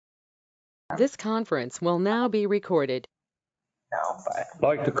This conference will now be recorded. No, but I'd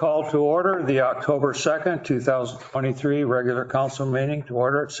like to call to order the October 2nd, 2023 regular council meeting to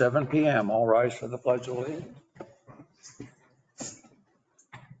order at 7 p.m. All rise for the pledge of allegiance.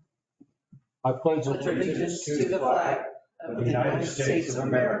 I pledge allegiance to the flag of the United States of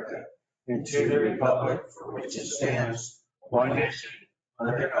America and to the republic for which it stands, one nation,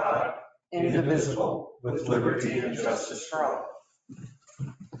 under God, indivisible, with liberty and justice for all.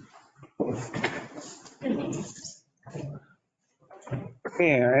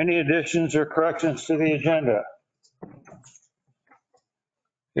 Okay, any additions or corrections to the agenda?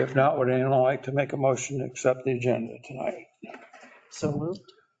 If not, would anyone like to make a motion to accept the agenda tonight? So moved.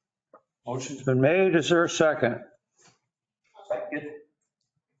 Motion's been made. Is there a second?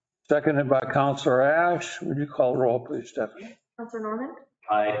 Seconded by Councilor Ash. Would you call the roll, please, Stephanie? Councilor Norman?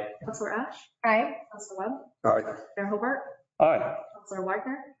 Aye. Councilor Ash? Aye. Councilor Webb? Aye. Mayor Hobart? Aye. Councilor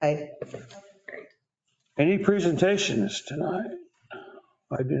Wagner? Aye. Carried. Any presentations tonight?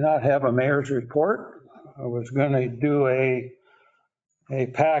 I do not have a mayor's report. I was going to do a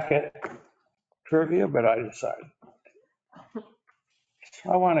packet trivia, but I decided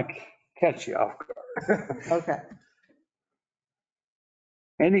I want to catch you off guard. Okay.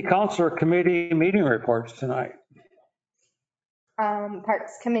 Any council or committee meeting reports tonight?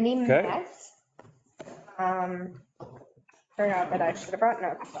 Parks Committee Okay. met. Turned out that I should have brought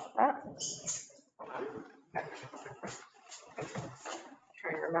notes about that.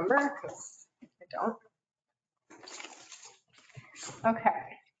 Trying to remember, because I don't. Okay.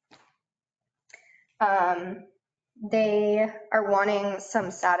 They are wanting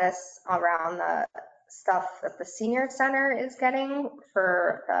some status around the stuff that the senior center is getting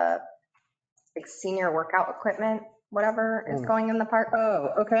for like senior workout equipment, whatever is going in the park. Oh,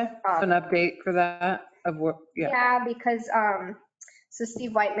 okay. An update for that of what, yeah. Yeah, because so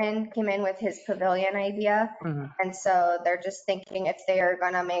Steve Whiteman came in with his pavilion idea. Mhm. And so they're just thinking if they are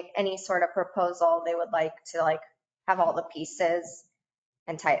going to make any sort of proposal, they would like to like have all the pieces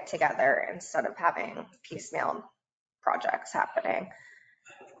and tie it together instead of having piecemeal projects happening.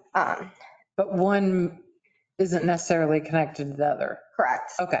 But one isn't necessarily connected to the other.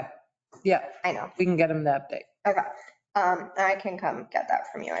 Correct. Okay. Yeah, I know. we can get them the update. Okay. I can come get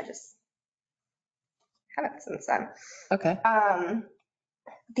that from you. I just haven't since then. Okay. And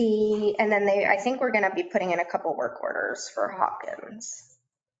then I think we're going to be putting in a couple work orders for Hawkins.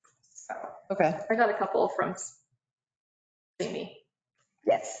 So, Okay. I got a couple from Amy.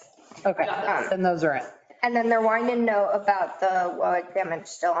 yes. Okay. Then those are in. And then they're wanting to know about the what damage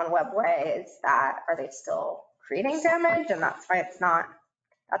still on Webway. Are they still creating damage? And that's why it's not,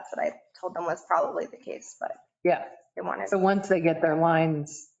 that's what I told them was probably the case, but Yeah. they wanted. So once they get their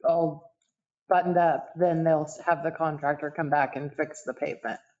lines all buttoned up, then they'll have the contractor come back and fix the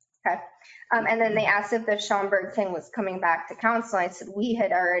pavement. Okay. And then they asked if the Schaumburg thing was coming back to council. I said we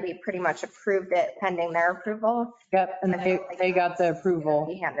had already pretty much approved it pending their approval. Yep, and they got the approval.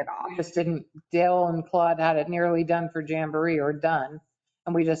 He handed off. We just didn't, Dale and Claude had it nearly done for Jamboree or done,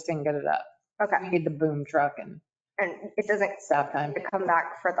 and we just didn't get it up. We Okay. need the boom truck and And it doesn't staff time. come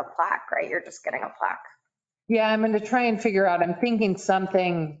back for the plaque, right? You're just getting a plaque. Yeah, I'm going to try and figure out, I'm thinking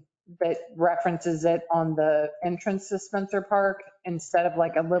something that references it on the entrance to Spencer Park instead of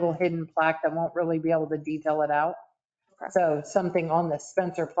like a little hidden plaque that won't really be able to detail it out. Okay. So something on the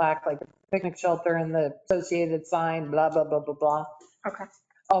Spencer plaque, like the picnic shelter and the associated sign, blah, blah, blah, blah, blah. Okay.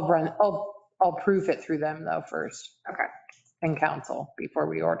 I'll proof it through them though first. Okay. And council before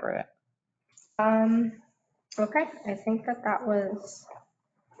we order it. Okay. I think that was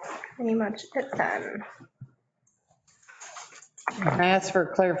pretty much it then. I asked for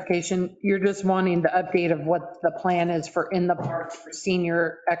clarification. You're just wanting the update of what the plan is for in the park for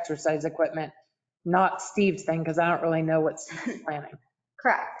senior exercise equipment, not Steve's thing, because I don't really know what Steve's planning.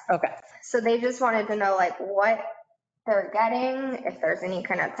 Correct. Okay. So they just wanted to know like what they're getting, if there's any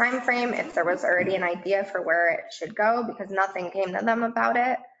kind of time frame, if there was already an idea for where it should go, because nothing came to them about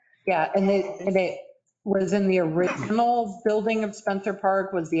it. Yeah, and it was in the original building of Spencer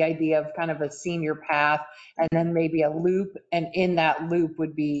Park was the idea of kind of a senior path and then maybe a loop. And in that loop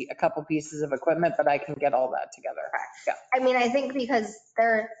would be a couple pieces of equipment, but I can get all that together. Yeah. I mean, I think because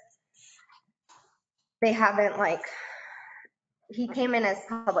they haven't like, he came in as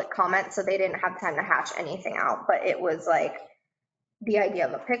public comment, so they didn't have time to hatch anything out, but it was like the idea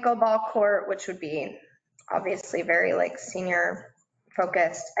of a pickleball court, which would be obviously very like senior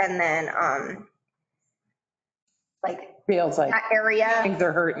focused. And then like Feels like that area. things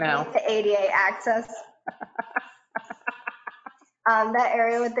are hurt now. The ADA access. That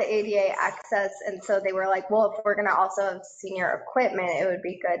area with the ADA access. And so they were like, well, if we're going to also have senior equipment, it would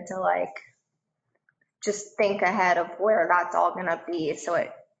be good to like just think ahead of where that's all gonna be so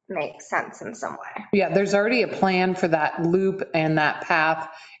it makes sense in some way. Yeah, there's already a plan for that loop and that path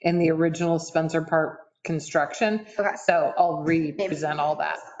in the original Spencer Park construction. Okay. So I'll re-present all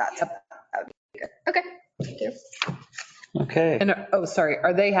that. That would be good. Okay, thank you. Okay, And, oh, sorry,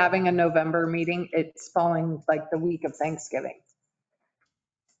 are they having a November meeting? It's falling like the week of Thanksgiving.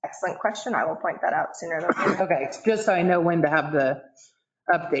 Excellent question. I will point that out sooner than later. Okay, just so I know when to have the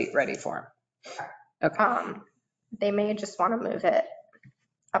update ready for them. Okay, They may just want to move it.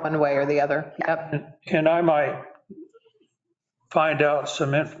 one way or the other. Yep. and I might find out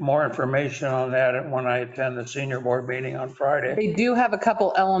some more information on that when I attend the senior board meeting on Friday. They do have a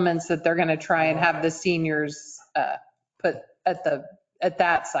couple elements that they're going to try and have the seniors put at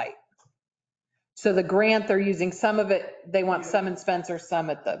that site. So the grant, they're using some of it, they want some in Spencer, some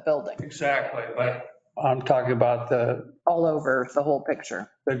at the building, Exactly, but I'm talking about all over the whole picture.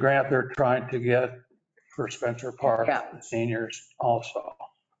 the grant they're trying to get for Spencer Park, Yeah. the seniors also.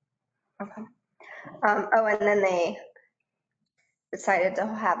 Okay. Oh, and then they decided to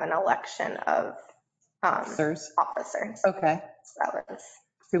have an election of Officers. officers. Okay. So that was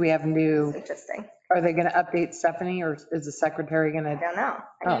Do we have new, interesting. are they going to update Stephanie or is the secretary going I to? don't know.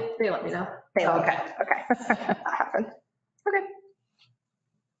 Oh. They let me know. They Okay. Okay. That happened. Okay.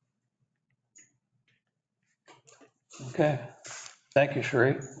 Okay, thank you,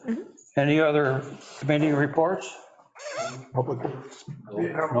 Sheree. Any other committee reports? Public Works.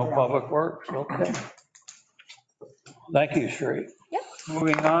 No public works, okay. Thank you, Sheree. Yep.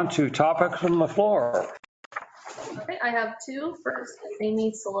 Moving on to topics from the floor. Okay, I have two. First is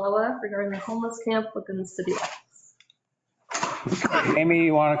Amy Saloa regarding the homeless camp within the city limits. Amy,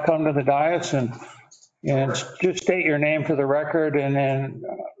 you want to come to the dais and just state your name for the record, and then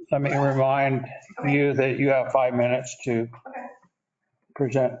let me remind you that you have 5 minutes to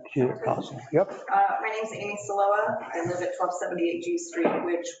present to the council. Yep. My name's Amy Saloa. I live at 1278 G Street,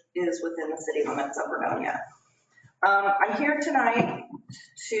 which is within the city limits of Vernonia. I'm here tonight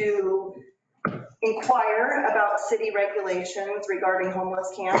to inquire about city regulations regarding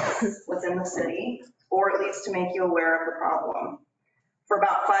homeless camps within the city, or at least to make you aware of the problem. For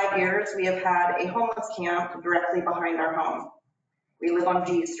about 5 years, we have had a homeless camp directly behind our home. We live on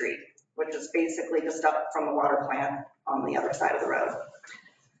G Street, which is basically just up from the water plant on the other side of the road.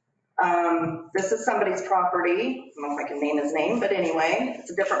 This is somebody's property. I don't know if I can name his name, but anyway,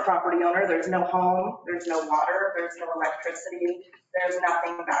 it's a different property owner. There's no home, there's no water, there's no electricity, there's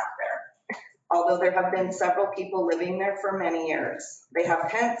nothing back there. Although there have been several people living there for many years. They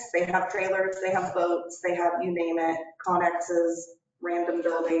have tents, they have trailers, they have boats, they have, you name it, connexes, random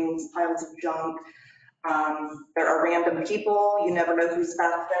buildings, piles of junk. There are random people. You never know who's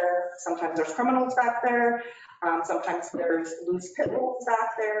back there. Sometimes there's criminals back there. Sometimes there's loose pit bulls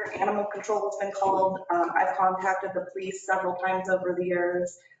back there. Animal control has been called. I've contacted the police several times over the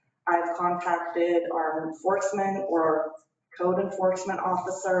years. I've contacted our enforcement or code enforcement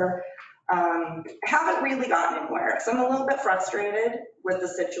officer. I haven't really gotten anywhere, so I'm a little bit frustrated with the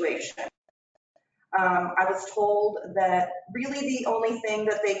situation. I was told that really the only thing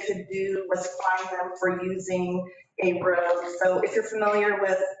that they could do was fine them for using a road. So if you're familiar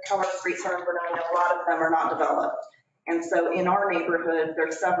with how our streets are in Vernonia, a lot of them are not developed. And so in our neighborhood,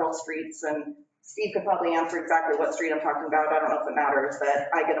 there's several streets, and Steve could probably answer exactly what street I'm talking about. I don't know if it matters, but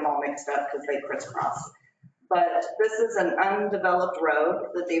I get them all mixed up because they crisscross. But this is an undeveloped road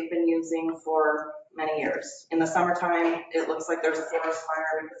that they've been using for many years. In the summertime, it looks like there's a forest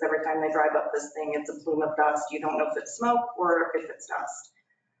fire because every time they drive up this thing, it's a plume of dust. You don't know if it's smoke or if it's dust.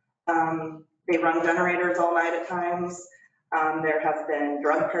 They run generators all night at times. There have been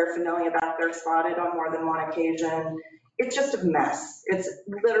drug paraphernalia back there spotted on more than one occasion. It's just a mess. It's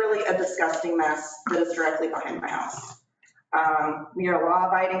literally a disgusting mess that is directly behind my house. We are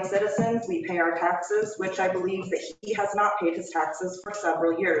law-abiding citizens. We pay our taxes, which I believe that he has not paid his taxes for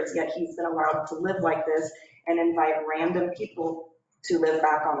several years, yet he's been allowed to live like this and invite random people to live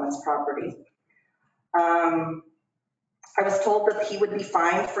back on this property. I was told that he would be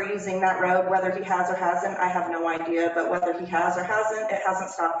fined for using that road, whether he has or hasn't, I have no idea, but whether he has or hasn't, it hasn't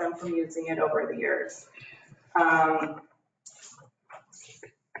stopped them from using it over the years.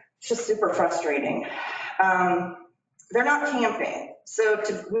 It's just super frustrating. They're not camping. So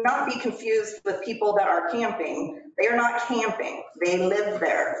to not be confused with people that are camping, they are not camping. They live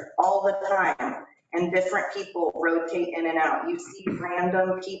there all the time, and different people rotate in and out. You see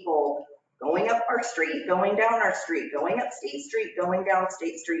random people going up our street, going down our street, going up State Street, going down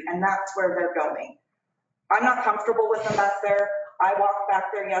State Street, and that's where they're going. I'm not comfortable with them back there. I walked back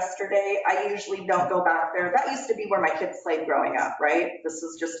there yesterday. I usually don't go back there. That used to be where my kids played growing up, right? This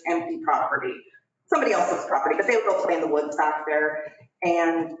is just empty property. somebody else's property, but they would go play in the woods back there.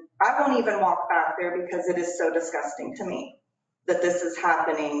 And I won't even walk back there because it is so disgusting to me that this is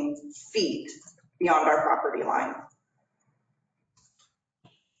happening feet beyond our property line.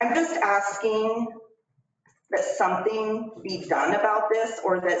 I'm just asking that something be done about this,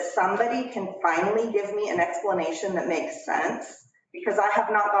 or that somebody can finally give me an explanation that makes sense, because I have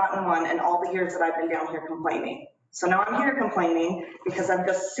not gotten one in all the years that I've been down here complaining. So now I'm here complaining because I'm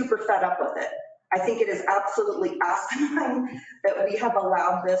just super fed up with it. I think it is absolutely asinine that we have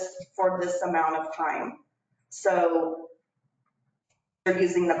allowed this for this amount of time. So they're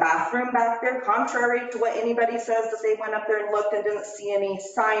using the bathroom back there, contrary to what anybody says that they went up there and looked and didn't see any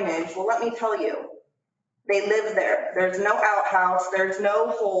signage. Well, let me tell you, they live there. There's no outhouse, there's no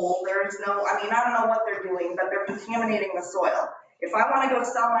hole, there's no, I mean, I don't know what they're doing, but they're contaminating the soil. If I want to go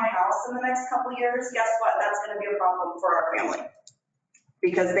sell my house in the next couple of years, guess what? That's going to be a problem for our family.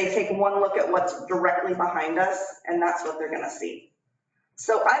 Because they take one look at what's directly behind us, and that's what they're going to see.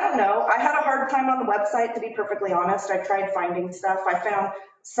 So I don't know. I had a hard time on the website, to be perfectly honest. I tried finding stuff. I found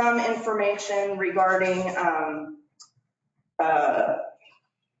some information regarding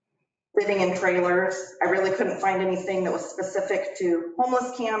living in trailers. I really couldn't find anything that was specific to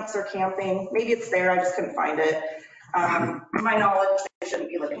homeless camps or camping. Maybe it's there, I just couldn't find it. To my knowledge, they shouldn't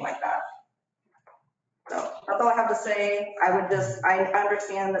be living like that. So that's all I have to say. I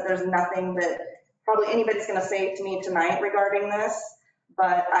understand that there's nothing that probably anybody's going to say to me tonight regarding this,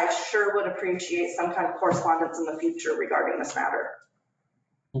 but I sure would appreciate some kind of correspondence in the future regarding this matter.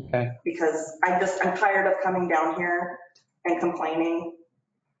 Okay. Because I'm tired of coming down here and complaining,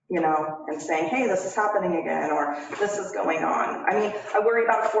 and saying, hey, this is happening again, or this is going on. I mean, I worry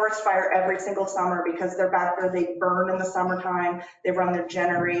about a forest fire every single summer because they're back there, they burn in the summertime, they run their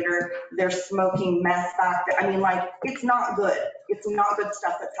generator, they're smoking meth back there. I mean, it's not good. It's not good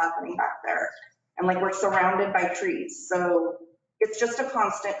stuff that's happening back there. And we're surrounded by trees. So it's just a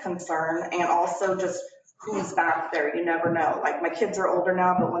constant concern, and also just who's back there. You never know. My kids are older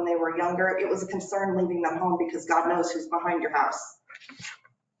now, but when they were younger, it was a concern leaving them home because God knows who's behind your house.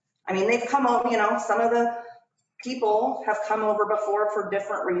 I mean, they've come over, some of the people have come over before for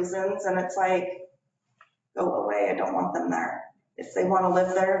different reasons, and it's go away, I don't want them there. If they want to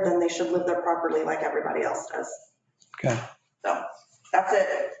live there, then they should live there properly like everybody else does. Okay. So that's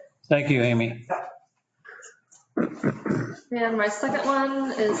it. Thank you, Amy. And my second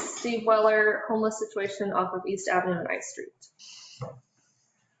one is Steve Weller, homeless situation off of East Avenue and 9th Street.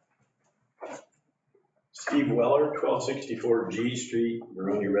 Steve Weller, 1264 G Street,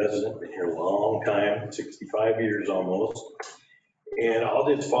 Vernonia resident, been here a long time, 65 years almost. And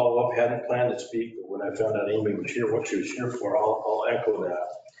I'll just follow up, hadn't planned to speak, but when I found out Amy was here, what she was here for, I'll echo that.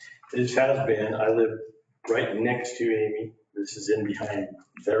 This has been, I live right next to Amy. This is in behind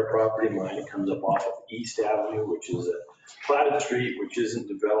their property, mine. It comes up off of East Avenue, which is a platted street, which isn't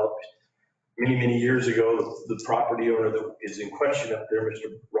developed. Many, many years ago, the property owner that is in question up there,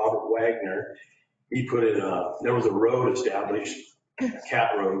 Mr. Robert Wagner, he put in there was a road established,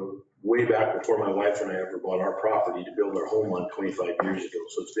 Cat Road, way back before my wife and I ever bought our property to build our home on 25 years ago.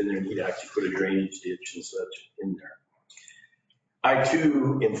 So it's been there, and he'd actually put a drainage ditch and such in there. I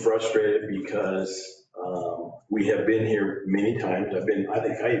too am frustrated because we have been here many times. I think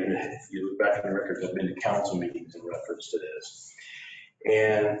if you look back in the records, I've been to council meetings in reference to this.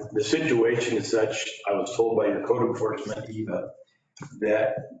 And the situation is such, I was told by your code enforcement, Eva,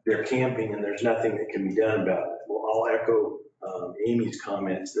 that they're camping and there's nothing that can be done about it. Well, I'll echo Amy's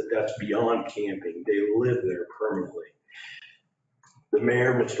comments that that's beyond camping. They live there permanently. The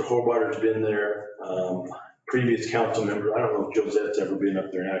mayor, Mr. Hobart, has been there. Previous council member, I don't know if Josette's ever been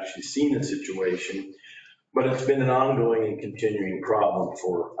up there and actually seen the situation, but it's been an ongoing and continuing problem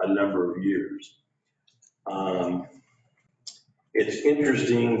for a number of years. It's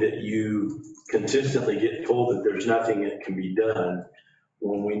interesting that you consistently get told that there's nothing that can be done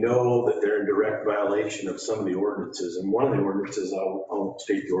when we know that they're in direct violation of some of the ordinances. And one of the ordinances, I won't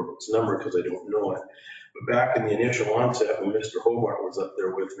state the ordinance number because I don't know it, but back in the initial onset when Mr. Hobart was up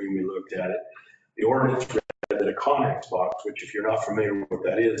there with me, we looked at it, the ordinance read that a Connex box, which if you're not familiar with what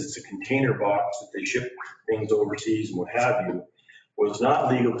that is, it's a container box that they ship things overseas and what have you, was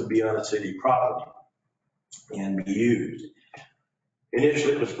not legal to be on a city property and be used.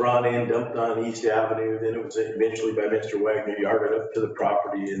 Initially, it was brought in, dumped on East Avenue, then it was eventually by Mr. Wagner yarded up to the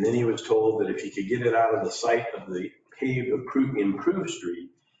property, and then he was told that if he could get it out of the site of the paved, improved street,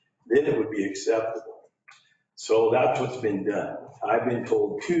 then it would be acceptable. So that's what's been done. I've been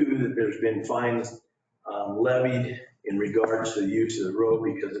told too that there's been fines levied in regards to the use of the road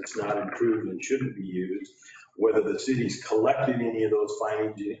because it's not improved and shouldn't be used. Whether the city's collected any of those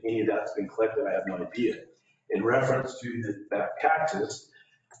findings, any of that's been collected, I have no idea. In reference to that taxes,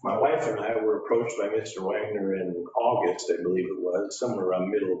 my wife and I were approached by Mr. Wagner in August, I believe it was, somewhere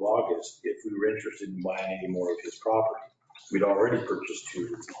around middle of August, if we were interested in buying any more of his property. We'd already purchased 2 of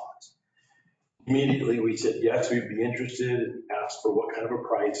his lots. Immediately, we said, yes, we'd be interested, and asked for what kind of a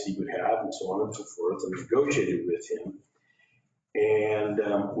price he would have and so on and so forth, and negotiated with him.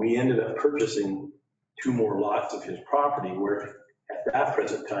 And we ended up purchasing 2 more lots of his property where at that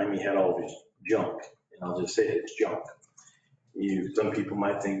present time, he had all of his junk. And I'll just say it's junk. Some people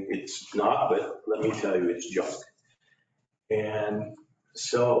might think it's not, but let me tell you, it's junk. And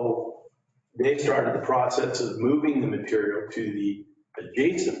so they started the process of moving the material to the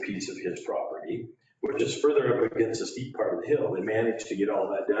adjacent piece of his property, which is further up against the steep part of the hill. They managed to get all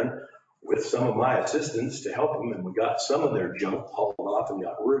that done with some of my assistants to help them, and we got some of their junk hauled off and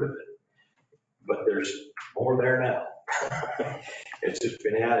got rid of it. But there's more there now. It's just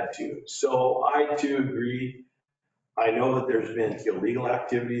been added to. So I too agree. I know that there's been illegal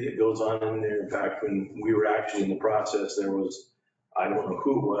activity that goes on in there. In fact, when we were actually in the process, there was, I don't know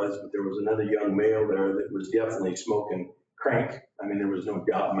who it was, but there was another young male there that was definitely smoking crank. I mean, there was no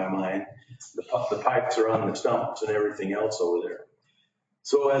doubt in my mind. The pipes are on the stumps and everything else over there.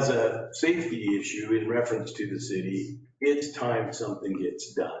 So as a safety issue in reference to the city, it's time something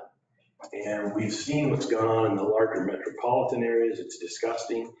gets done. And we've seen what's gone on in the larger metropolitan areas. It's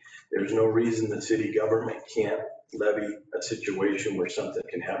disgusting. There's no reason the city government can't levy a situation where something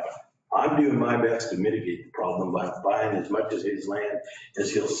can happen. I'm doing my best to mitigate the problem by buying as much of his land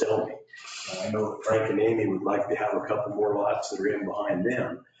as he'll sell me. And I know that Frank and Amy would like to have a couple more lots that are in behind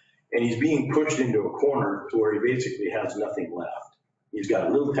them. And he's being pushed into a corner to where he basically has nothing left. He's got a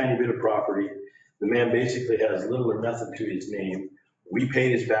little tiny bit of property. The man basically has little or nothing to his name. We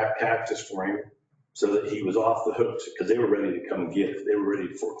paid his back taxes for him so that he was off the hooks because they were ready to come and get it. They were ready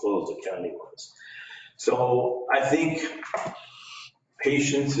to foreclose, the county was. So I think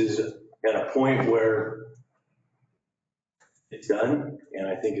patience is at a point where it's done, and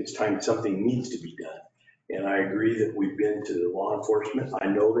I think it's time something needs to be done. And I agree that we've been to the law enforcement. I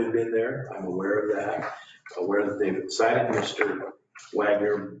know they've been there. I'm aware of that. Aware that they've cited Mr.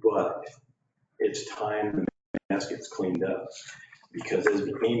 Wagner, but it's time the mess gets cleaned up. Because as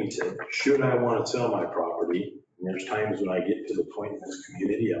Amy said, should I want to sell my property, and there's times when I get to the point in this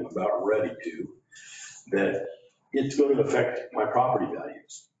community, I'm about ready to, that it's going to affect my property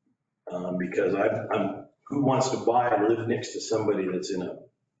values. Because who wants to buy and live next to somebody that's in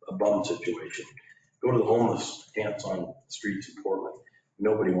a bum situation? Go to the homeless camps on the streets in Portland.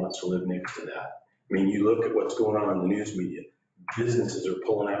 Nobody wants to live next to that. I mean, you look at what's going on in the news media. Businesses are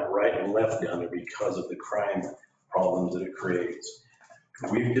pulling out right and left down there because of the crime problems that it creates.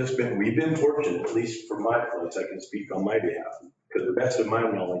 We've been fortunate, at least for my place, I can speak on my behalf. To the best of my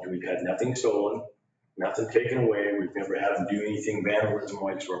knowledge, we've had nothing stolen, nothing taken away. We've never had them do anything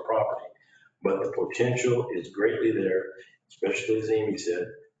vandalism-wise to our property. But the potential is greatly there, especially as Amy said,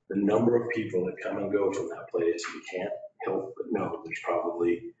 the number of people that come and go from that place, you can't help but know there's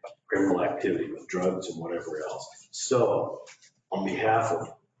probably criminal activity with drugs and whatever else. So on behalf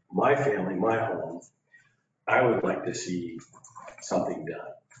of my family, my home, I would like to see something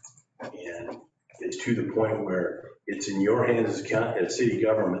done. And it's to the point where it's in your hands as city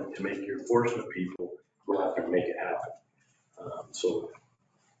government to make your enforcement people go out there and make it happen. So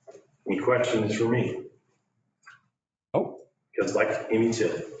any questions for me? Oh, Because like Amy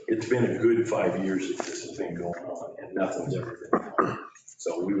said, it's been a good 5 years that this has been going on and nothing's ever been done.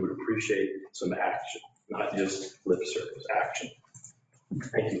 So we would appreciate some action, not just lip service, action.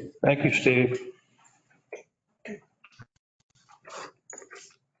 Thank you. thank you, Steve.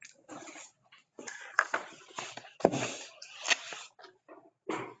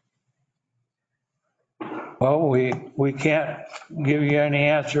 Well, we can't give you any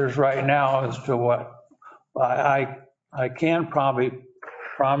answers right now as to what, I can probably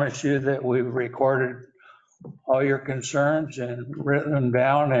promise you that we've recorded all your concerns and written them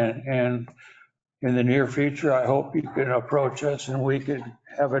down, and in the near future, I hope you can approach us and we could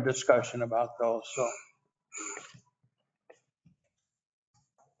have a discussion about those, so.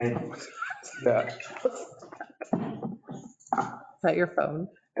 Yeah. Is that your phone?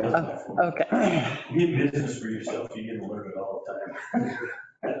 Oh, okay. Be in business for yourself. You get to learn it all the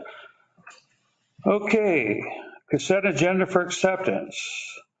time. Okay, consent agenda for acceptance.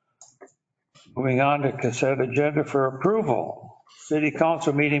 Moving on to consent agenda for approval. City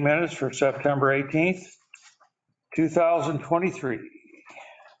council meeting minutes for September 18th, 2023.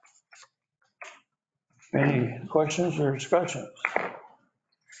 Any questions or discussions?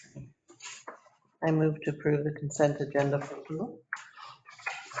 I move to approve the consent agenda for approval.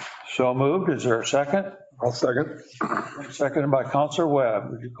 So moved. Is there a second? I'll second. Seconded by Counselor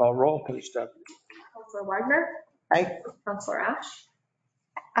Webb. Would you call roll, please, Stephanie? Counselor Wagner, Aye. Counselor Ash,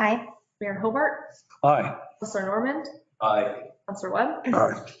 Aye. Mayor Hobart, Aye. Counselor Normand, Aye. Counselor Webb, Aye.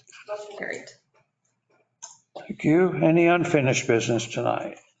 motion carried. Thank you. Any unfinished business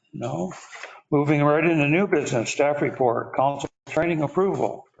tonight? No? Moving right into new business, staff report, council training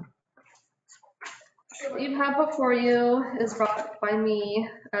approval. So what you have before you is brought up by me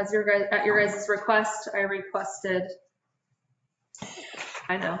as at your guys' request. I requested,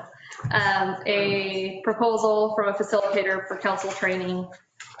 I know, a proposal from a facilitator for council training.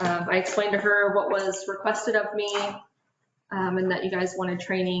 I explained to her what was requested of me, and that you guys wanted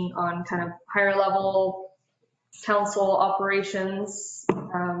training on kind of higher level council operations,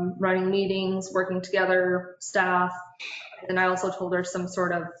 running meetings, working together, staff. And I also told her some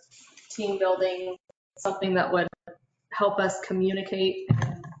sort of team building, something that would help us communicate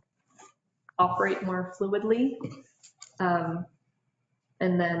and operate more fluidly. And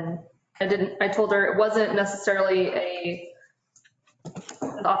then I told her it wasn't necessarily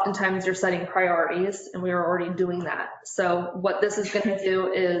oftentimes you're setting priorities and we were already doing that. So what this is going to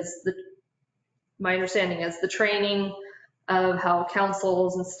do is my understanding is the training of how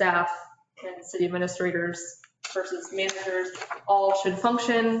councils and staff and city administrators versus managers all should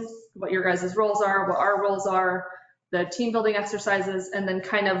function, what your guys' roles are, what our roles are, the team building exercises, and then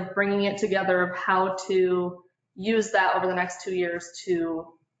kind of bringing it together of how to use that over the next 2 years to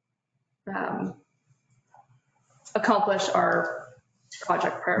accomplish our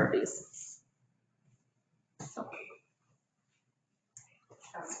project priorities. So,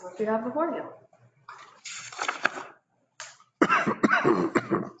 that's what you have before you.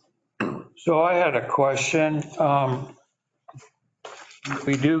 So I had a question.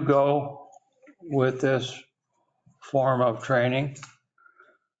 We do go with this form of training.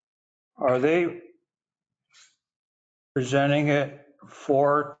 Are they presenting it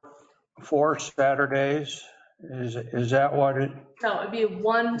for Saturdays? Is that what it, No, it'd be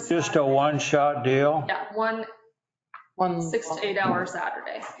one. just a one-shot deal? Yeah, one One 6 to 8 hour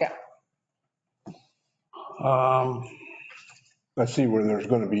Saturday. I see where there's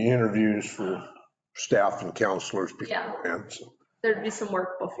going to be interviews for staff and counselors beforehand. So There'd be some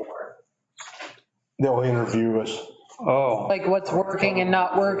work before. they'll interview us. Oh, Like what's working and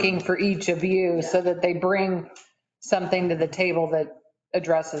not working for each of you so that they bring something to the table that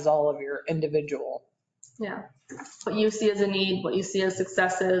addresses all of your individual. Yeah. What you see as a need, what you see as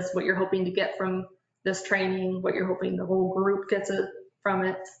successes, what you're hoping to get from this training, what you're hoping the whole group gets from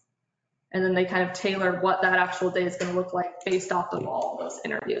it. And then they kind of tailor what that actual day is going to look like based off of all those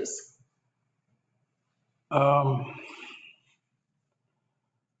interviews. I'm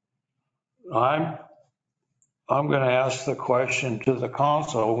going to ask the question to the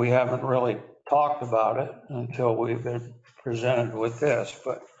council. We haven't really talked about it until we've been presented with this,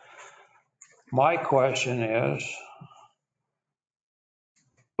 but my question is,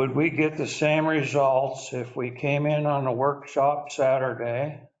 would we get the same results if we came in on a workshop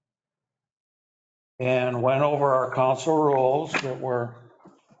Saturday and went over our council rules that we're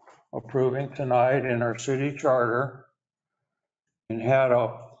approving tonight in our city charter and had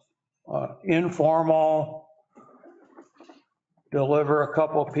a informal, deliver a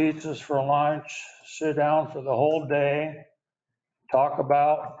couple pizzas for lunch, sit down for the whole day, talk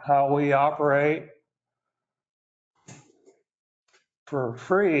about how we operate for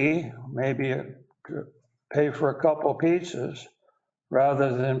free, maybe pay for a couple pizzas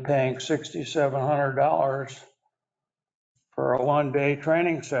rather than paying $6,700 for a one-day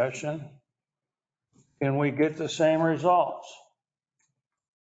training session? Can we get the same results?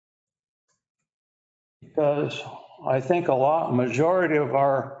 Because I think majority of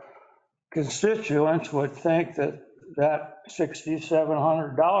our constituents would think that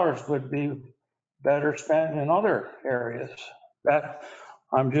 $6,700 would be better spent in other areas.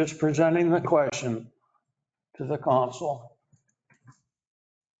 I'm just presenting the question to the council.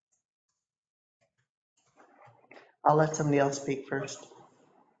 I'll let somebody else speak first.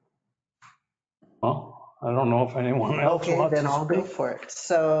 Well, I don't know if anyone else Okay, wants then to I'll go speak. for it.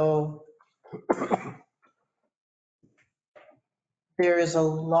 So there is a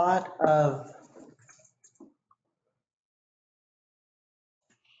lot of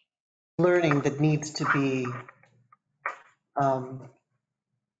learning that needs to be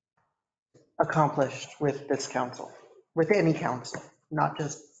accomplished with this council, with any council, not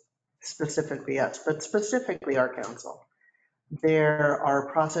just specifically us, but specifically our council. There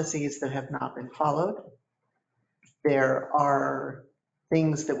are processes that have not been followed. There are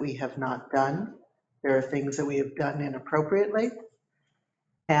things that we have not done. There are things that we have done inappropriately.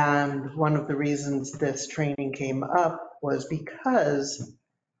 And one of the reasons this training came up was because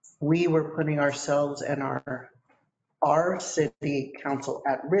we were putting ourselves and our city council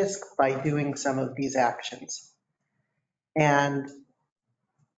at risk by doing some of these actions. And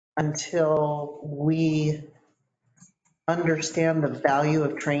until we understand the value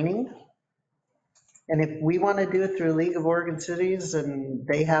of training, and if we want to do it through League of Oregon Cities and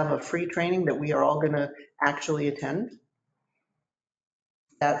they have a free training that we are all going to actually attend,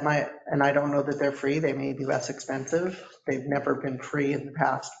 that might, and I don't know that they're free, they may be less expensive. They've never been free in the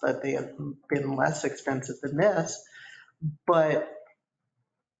past, but they have been less expensive than this. But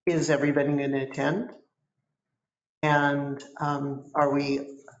is everybody going to attend? And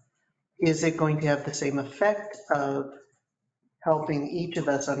is it going to have the same effect of helping each of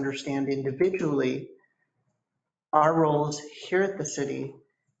us understand individually our roles here at the city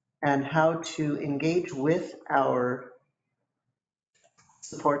and how to engage with our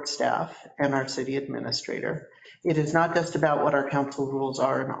support staff and our city administrator? It is not just about what our council rules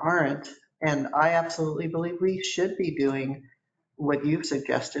are and aren't. And I absolutely believe we should be doing what you've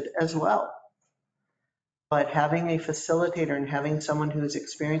suggested as well. But having a facilitator and having someone who's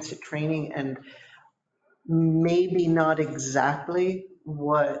experienced at training and maybe not exactly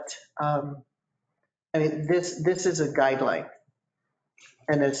what, I mean, this is a guideline.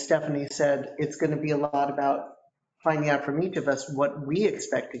 And as Stephanie said, it's going to be a lot about finding out from each of us what we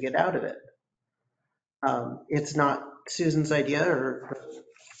expect to get out of it. It's not Susan's idea or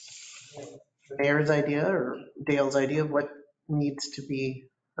the mayor's idea or Dale's idea of what needs to be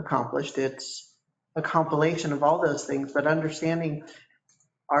accomplished. It's a compilation of all those things, but understanding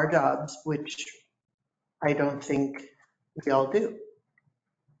our jobs, which I don't think we all do.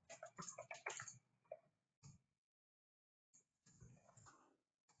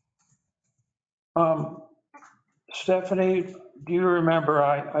 Stephanie, do you remember,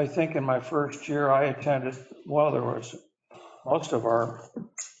 I think in my first year I attended, well, there was, most of our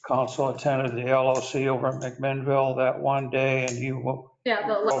council attended the LOC over at McMinnville that one day and you Yeah,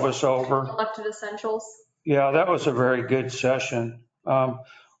 the drove us over. elected essentials. Yeah, that was a very good session.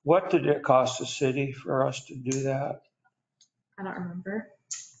 What did it cost the city for us to do that? I don't remember.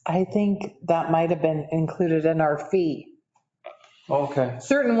 I think that might have been included in our fee. Okay,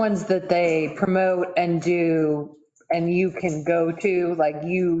 Certain ones that they promote and do, and you can go to, like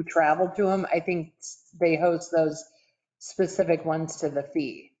you travel to them, I think they host those specific ones to the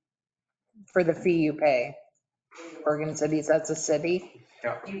fee, for the fee you pay. Oregon Cities, that's a city.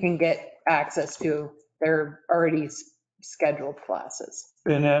 Yeah. You can get access to their already scheduled classes.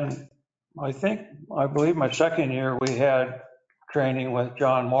 and then I believe my second year we had training with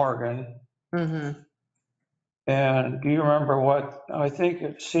John Morgan. Mm-hmm. And do you remember what, I think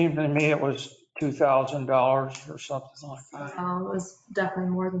it seemed to me it was $2,000 or something like that. It was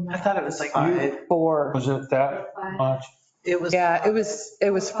definitely more than I that. thought it was like 5. Four. Was it that much? It was. Yeah, it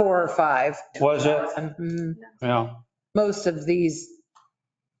was 4 or 5. Was it? Mhm. Yeah. Most of these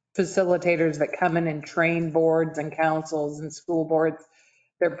facilitators that come in and train boards and councils and school boards,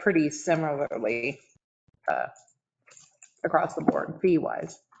 they're pretty similarly across the board,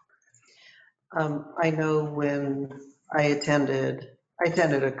 fee-wise. I know when I attended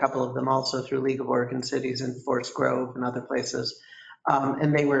a couple of them also through League of Oregon Cities in Forest Grove and other places.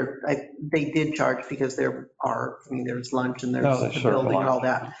 And they did charge because there's lunch and No, there's they the serve building and all lunch.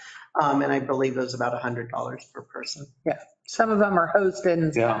 that. And I believe it was about $100 per person. Yeah, some of them are hosted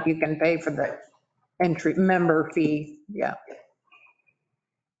and Yeah. you can pay for the entry member fee. Yeah.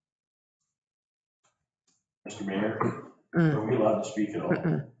 Mr. Mayor, Mm. are we allowed to speak at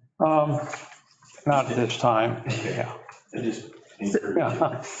all? Not this time. Yeah. I just encourage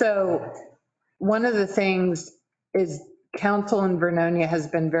you. So one of the things is council in Vernonia has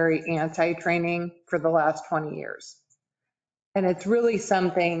been very anti-training for the last 20 years. And it's really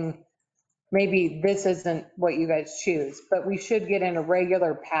something, maybe this isn't what you guys choose, but we should get in a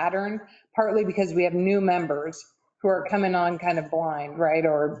regular pattern, partly because we have new members who are coming on kind of blind, right?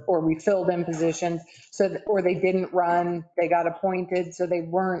 Or we filled in positions, or they didn't run, they got appointed, so they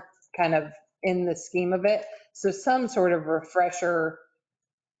weren't kind of in the scheme of it. So some sort of refresher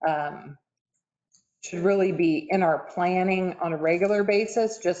should really be in our planning on a regular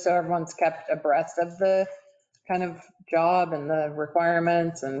basis, just so everyone's kept abreast of the kind of job and the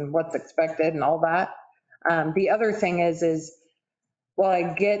requirements and what's expected and all that. The other thing is while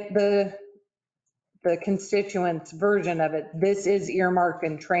I get the constituents version of it, this is earmarked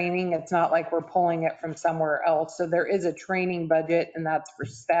in training. It's not like we're pulling it from somewhere else. So there is a training budget and that's for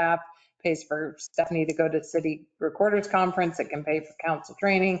staff, pays for Stephanie to go to city recorders conference. It can pay for council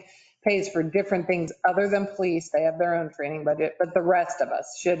training, pays for different things other than police. They have their own training budget, but the rest of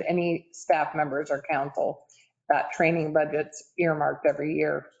us, should any staff members or council, that training budget's earmarked every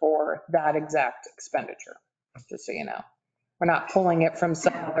year for that exact expenditure, just so you know. We're not pulling it from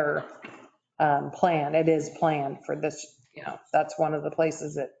some other plan. It is planned for this, that's one of the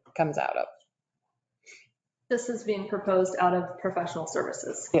places it comes out of. This is being proposed out of professional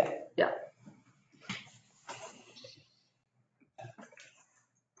services. Yeah. Yeah.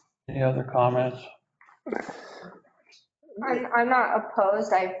 Any other comments? I'm not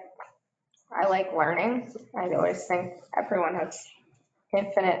opposed. I like learning. I always think everyone has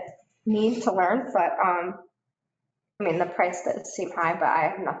infinite need to learn, but I mean, the price does seem high, but I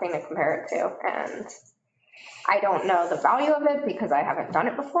have nothing to compare it to. And I don't know the value of it because I haven't done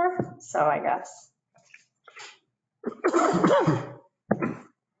it before. So I guess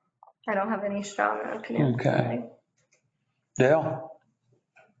I don't have any strong opinion. Okay. Dale?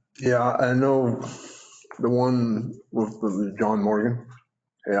 Yeah, I know the one with John Morgan.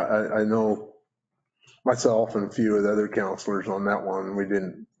 Yeah, I know myself and a few of the other counselors on that one, we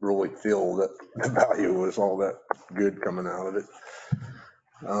didn't really feel that the value was all that good coming out of it.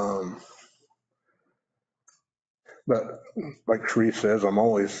 But like Sheree says, I'm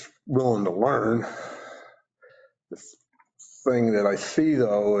always willing to learn. The thing that I see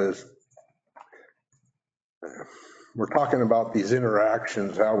though is we're talking about these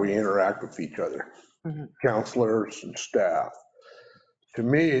interactions, how we interact with each other, counselors and staff. To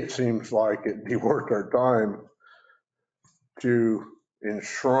me, it seems like it'd be worth our time to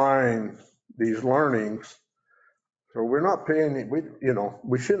enshrine these learnings. So we're not paying,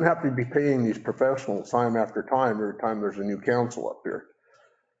 we shouldn't have to be paying these professionals time after time every time there's a new council up here.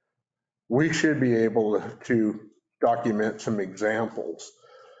 We should be able to document some examples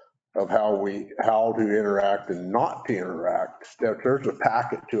of how to interact and not to interact. If there's a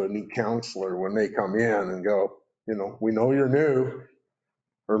packet to a new counselor when they come in and go, we know you're new,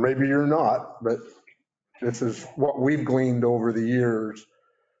 or maybe you're not, but this is what we've gleaned over the years,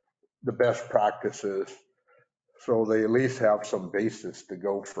 the best practices. So they at least have some basis to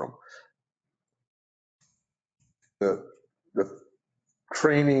go from. The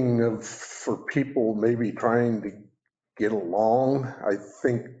training for people maybe trying to get along, I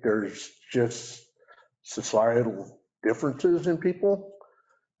think there's just societal differences in people.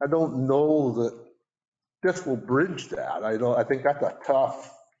 I don't know that this will bridge that. I think that's a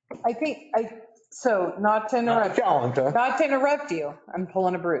tough. So not to interrupt, challenge, huh? not to interrupt you, I'm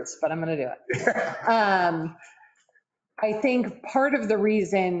pulling a Bruce, but I'm going to do it. I think part of the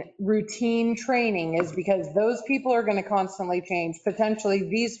reason routine training is because those people are going to constantly change. Potentially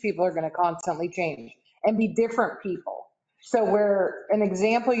these people are going to constantly change and be different people. So where an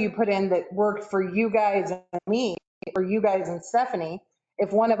example you put in that worked for you guys and me, or you guys and Stephanie,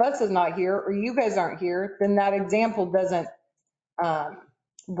 if one of us is not here or you guys aren't here, then that example doesn't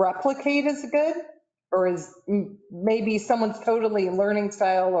replicate as good, or is maybe someone's totally learning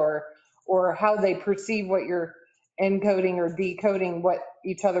style or how they perceive what you're encoding or decoding what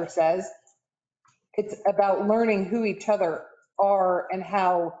each other says. It's about learning who each other are and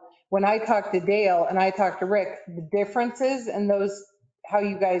how, when I talk to Dale and I talk to Rick, the differences and those, how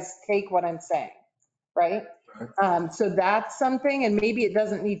you guys take what I'm saying, right? So that's something, and maybe it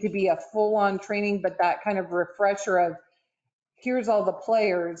doesn't need to be a full-on training, but that kind of refresher of, here's all the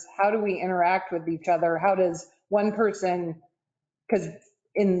players, how do we interact with each other? How does one person, because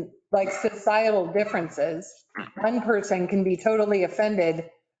in like societal differences, one person can be totally offended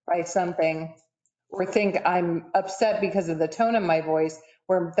by something or think I'm upset because of the tone of my voice,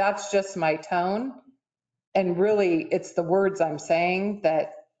 where that's just my tone. And really it's the words I'm saying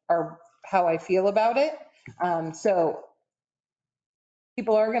that are how I feel about it. So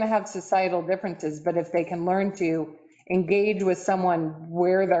people are going to have societal differences, but if they can learn to engage with someone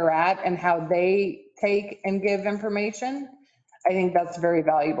where they're at and how they take and give information, I think that's very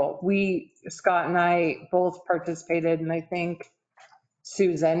valuable. Scott and I both participated, and I think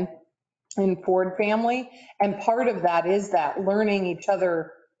Susan, in Ford Family. And part of that is that learning each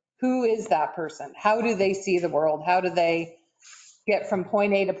other. Who is that person? How do they see the world? How do they get from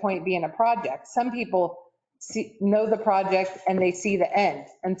point A to point B in a project? Some people know the project and they see the end,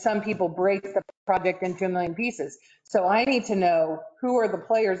 and some people break the project into a million pieces. So I need to know who are the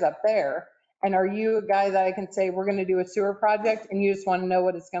players up there. And are you a guy that I can say, we're going to do a sewer project and you just want to know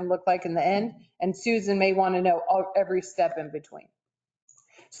what it's going to look like in the end? And Susan may want to know every step in between.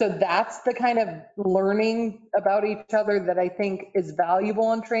 So that's the kind of learning about each other that I think is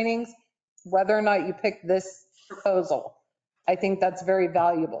valuable in trainings, whether or not you pick this proposal. I think that's very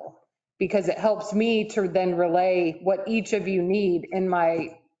valuable because it helps me to then relay what each of you need in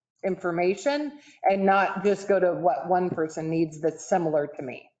my information and not just go to what one person needs that's similar to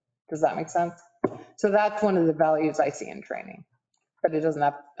me. Does that make sense? So that's one of the values I see in training. But it doesn't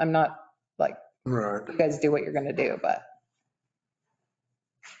have, I'm not like, Right. you guys do what you're going to do, but.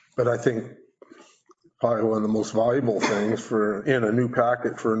 But I think probably one of the most valuable things in a new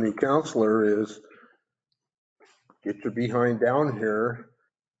packet for a new counselor is get your behind down here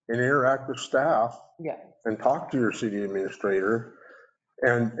and interact with staff Yeah. and talk to your city administrator.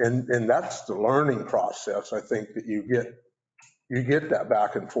 And that's the learning process. I think that you get that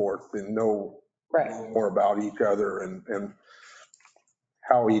back and forth and know Right. more about each other and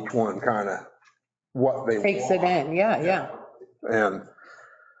how each one kind of, what they Takes it want. in. Yeah. And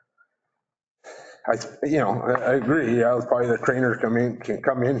I agree. Yeah, probably the trainers can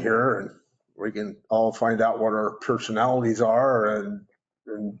come in here and we can all find out what our personalities are and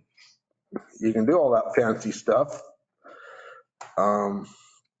you can do all that fancy stuff.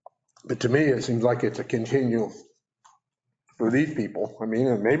 But to me, it seems like it's a continual for these people. I mean,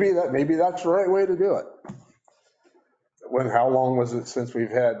 and maybe that's the right way to do it. How long was it since we've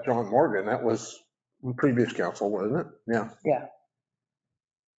had John Morgan? That was previous council, wasn't it? Yeah. Yeah.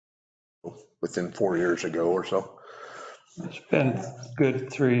 Within 4 years ago or so. It's been good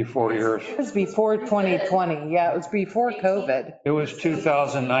 3-4 years. It was before 2020. Yeah, it was before COVID. It was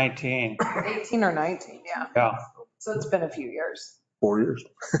 2019. 18 or 19, yeah. Yeah, So it's been a few years. 4 years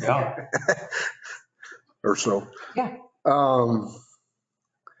yeah. or so. Yeah.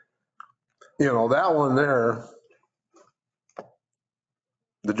 That one there,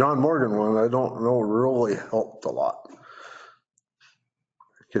 the John Morgan one, I don't know really helped a lot.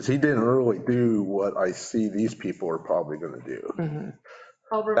 Because he didn't really do what I see these people are probably going to do.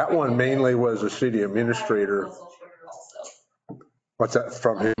 Mm-hmm. That one mainly was a city administrator. What's that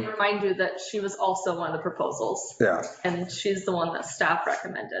from him? Remind you that she was also one of the proposals. Yeah. And she's the one that staff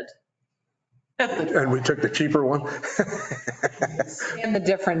recommended. And we took the cheaper one. And the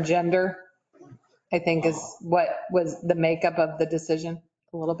different gender, I think, is what was the makeup of the decision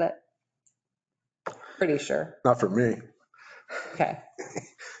a little bit. Pretty sure. Not for me. Okay.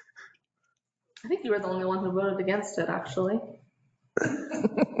 I think you were the only one who voted against it, actually. I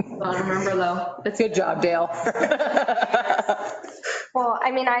don't remember though. It's good job, Dale. Well,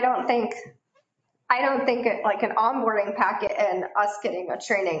 I mean, I don't think like an onboarding packet and us getting a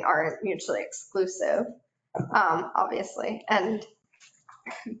training aren't mutually exclusive, obviously. And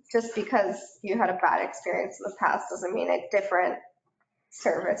just because you had a bad experience in the past doesn't mean a different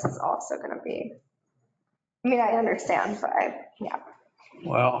service is also going to be. I mean, I understand, but yeah.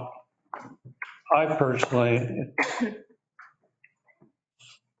 Well, I personally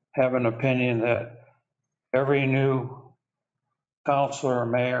have an opinion that every new councilor or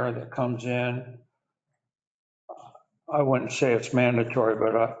mayor that comes in, I wouldn't say it's mandatory,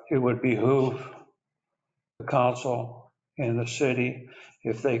 but it would behoove the council and the city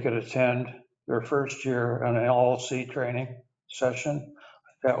if they could attend their first year an LLC training session.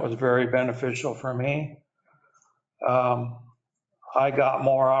 That was very beneficial for me. I got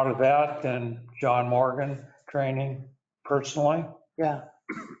more out of that than John Morgan training personally. Yeah.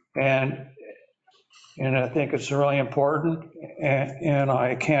 And I think it's really important. And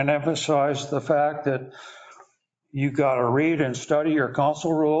I can't emphasize the fact that you got to read and study your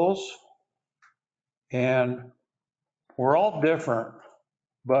council rules. And we're all different,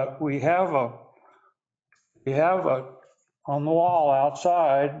 but we have on the wall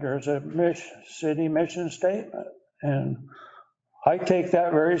outside, there's a city mission statement. And I take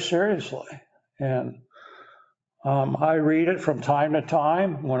that very seriously. And I read it from time to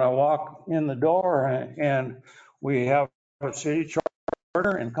time when I walk in the door, and we have a city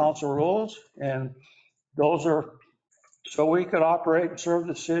charter and council rules, and those are so we could operate and serve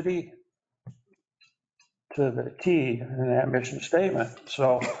the city to the T in that mission statement.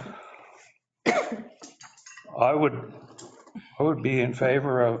 So I would be in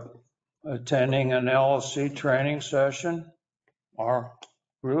favor of attending an LLC training session, our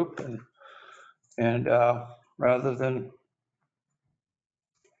group, and rather than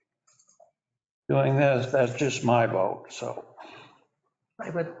doing this, that's just my vote. So I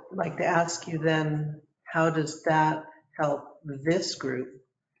would like to ask you then, how does that help this group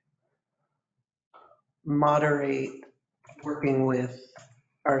moderate working with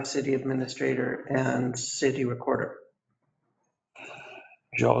our city administrator and city recorder?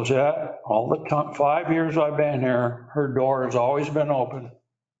 Josette, all the time, 5 years I've been here, her door has always been open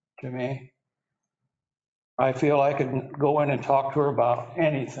to me. I feel I can go in and talk to her about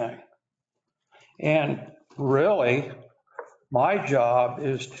anything. And really, my job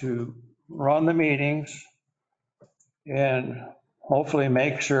is to run the meetings and hopefully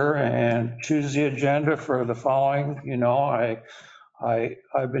make sure and choose the agenda for the following,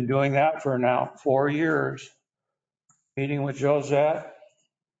 I've been doing that for now 4 years. Meeting with Josette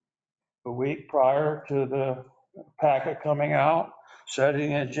the week prior to the packet coming out,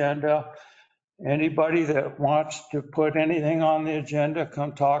 setting an agenda. Anybody that wants to put anything on the agenda,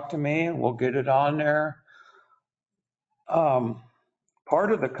 come talk to me and we'll get it on there.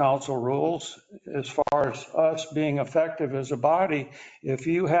 Part of the council rules, as far as us being effective as a body, if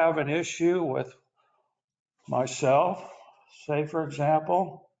you have an issue with myself, say for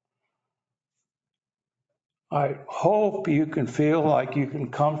example, I hope you can feel like you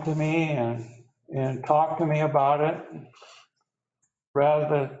can come to me and talk to me about it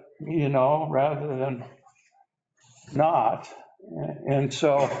rather than not. And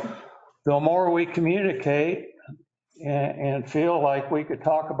so the more we communicate and feel like we could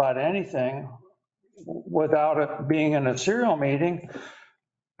talk about anything without it being in a serial meeting,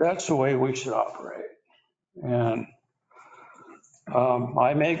 that's the way we should operate. And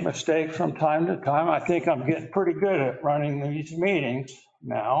I make mistakes from time to time. I think I'm getting pretty good at running these meetings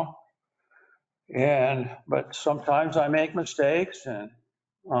now. But sometimes I make mistakes and,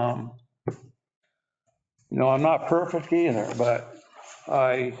 I'm not perfect either, but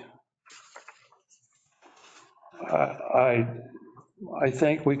I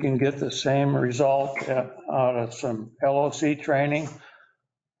think we can get the same result out of some LOC training.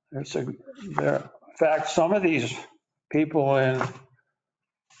 In fact, some of these people in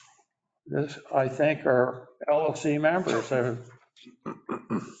this, I think, are LOC members.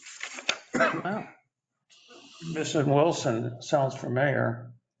 Wow. Mrs. Wilson sounds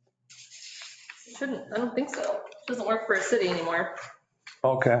familiar. Shouldn't, I don't think so. She doesn't work for a city anymore.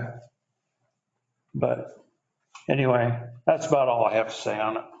 Okay. But anyway, that's about all I have to say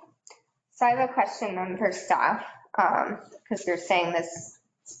on it. So I have a question then for staff, because you're saying this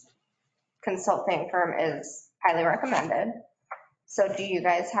consulting firm is highly recommended. So do you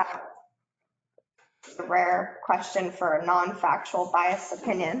guys have a rare question for a non-factual biased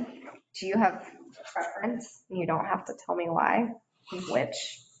opinion? Do you have a preference? You don't have to tell me why,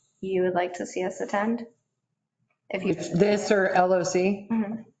 which you would like to see us attend? If you. This or LOC?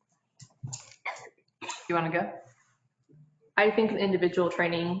 Mhm. You want to go? I think an individual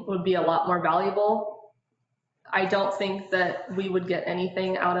training would be a lot more valuable. I don't think that we would get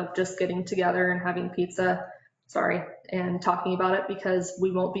anything out of just getting together and having pizza, and talking about it, because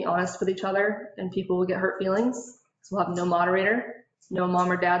we won't be honest with each other and people will get hurt feelings. So we'll have no moderator, no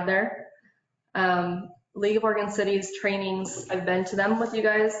mom or dad there. League of Oregon Cities trainings, I've been to them with you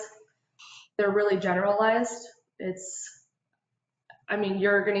guys. They're really generalized.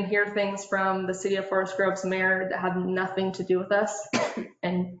 You're going to hear things from the city of Forest Grove's mayor that have nothing to do with us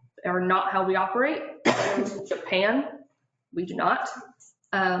and are not how we operate. Japan, we do not.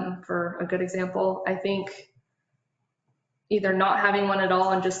 For a good example, I think either not having one at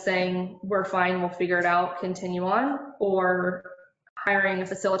all and just saying, we're fine, we'll figure it out, continue on, or hiring a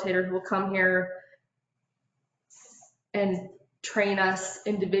facilitator who will come here and train us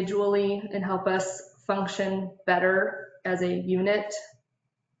individually and help us function better as a unit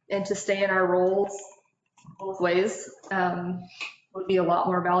and to stay in our roles both ways would be a lot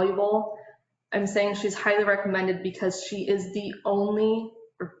more valuable. I'm saying she's highly recommended because she is the only,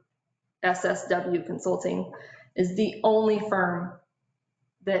 SSW Consulting is the only firm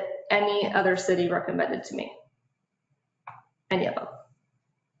that any other city recommended to me. Any of them.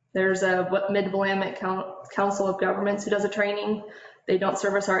 There's a Mid-Willamette Council of Governments who does a training. They don't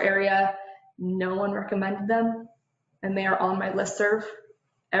service our area. No one recommended them, and they are on my listserv,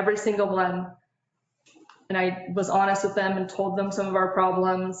 every single one. And I was honest with them and told them some of our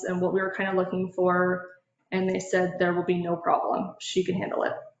problems and what we were kind of looking for, and they said there will be no problem. She can handle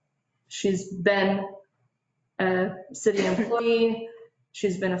it. She's been a city employee.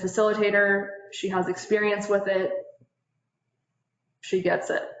 She's been a facilitator. She has experience with it. She gets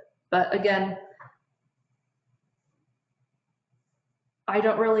it. But again, I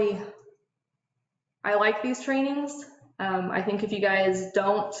like these trainings. I think if you guys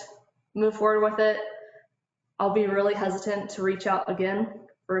don't move forward with it, I'll be really hesitant to reach out again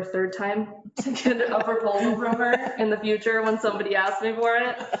for a third time to get a proposal from her in the future when somebody asks me for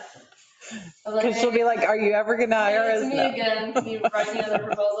it. Because she'll be like, are you ever going to hire us? To me again, can you write me another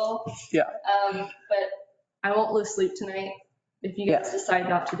proposal? Yeah. But I won't lose sleep tonight if you guys decide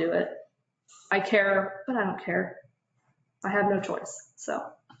not to do it. I care, but I don't care. I have no choice, so.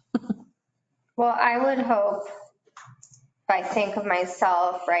 Well, I would hope, if I think of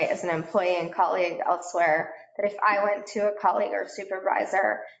myself, right, as an employee and colleague elsewhere, that if I went to a colleague or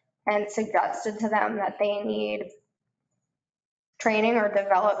supervisor and suggested to them that they need training or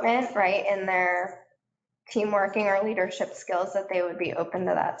development, right, in their team working or leadership skills, that they would be open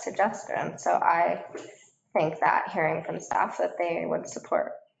to that suggestion. So I think that hearing from staff that they would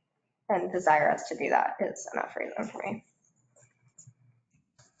support and desire us to do that is enough reason for me.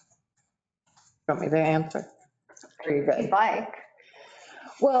 Want me to answer? Are you If good? you'd like.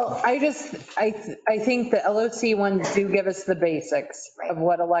 Well, I think the LOC ones do give us the basics of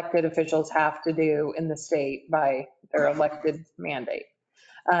what elected officials have to do in the state by their elected mandate.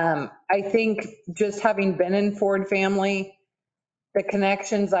 I think just having been in Ford family, the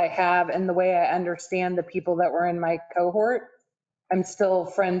connections I have and the way I understand the people that were in my cohort, I'm still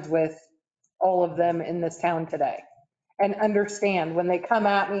friends with all of them in this town today. And understand when they come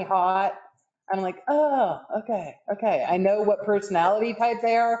at me hot, I'm like, oh, okay. I know what personality type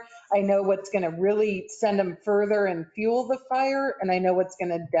they are. I know what's going to really send them further and fuel the fire. And I know what's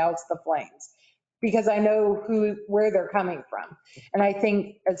going to douse the flames because I know where they're coming from. And I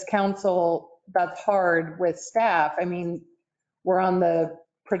think as council, that's hard with staff. I mean, we're on the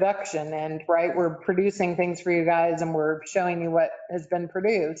production end, right? We're producing things for you guys and we're showing you what has been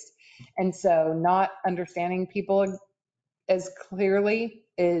produced. And so not understanding people as clearly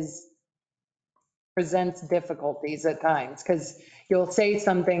presents difficulties at times because you'll say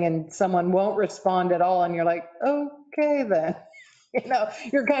something and someone won't respond at all and you're like, okay then.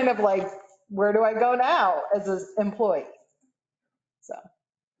 You're kind of like, where do I go now as an employee? So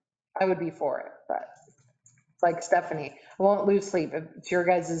I would be for it, but it's like Stephanie, I won't lose sleep. It's your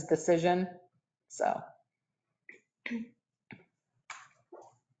guys' decision. So.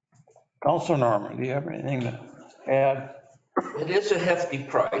 Councilor Norman, do you have anything to add? It is a hefty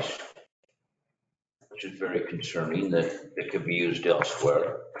price, which is very concerning that it could be used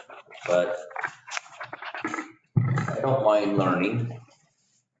elsewhere, but I don't mind learning.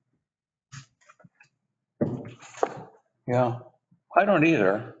 Yeah, I don't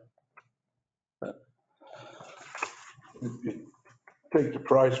either. Take the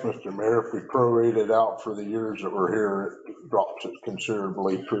price, Mr. Mayor, if we prorate it out for the years that we're here, it drops it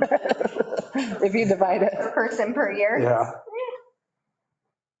considerably. If you divide it. Per person per year. Yeah.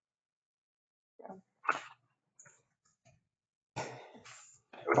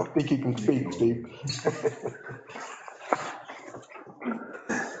 I think you can speak, Steve.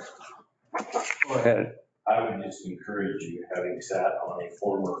 Go ahead. I would just encourage you, having sat on a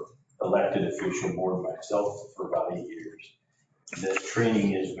former elected official board myself for about 8 years, that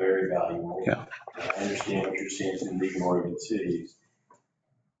training is very valuable. Yeah. And I understand what you're saying in League of Oregon cities.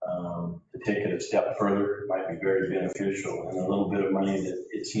 To take it a step further might be very beneficial, and a little bit of money that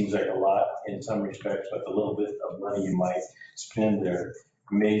it seems like a lot in some respects, but the little bit of money you might spend there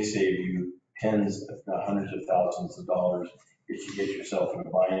may save you tens, if not hundreds of thousands of dollars if you get yourself in a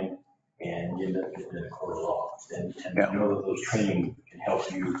bind and you end up getting in a court of law. And Yeah. know that those training can help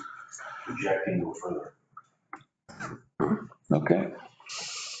you project and go further. Okay.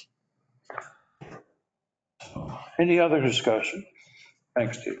 Any other discussion?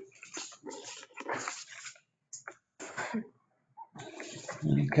 Thanks, Steve.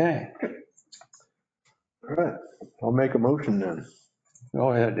 Okay, All right, I'll make a motion then.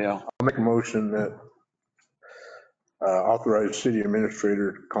 go ahead, Dale. I'll make a motion that authorize city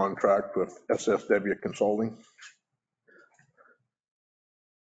administrator to contract with SSW Consulting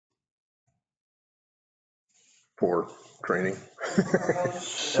for training.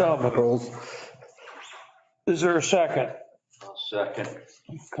 So, is there a second? I'll second.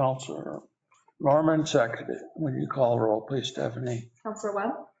 Councilor Norman seconded. Will you call the roll, please, Stephanie? Counselor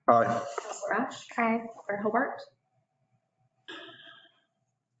Webb, Aye. Counselor Ash, Aye. Counselor Hobart,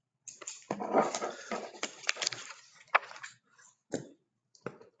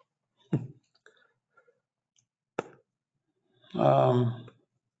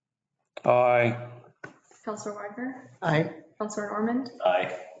 Aye. Counselor Wagner, Aye. Counselor Normand,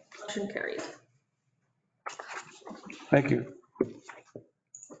 Aye. motion carried. Thank you.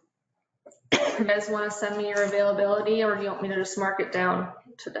 You guys want to send me your availability, or do you want me to just mark it down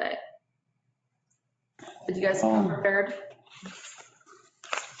today? Did you guys come prepared?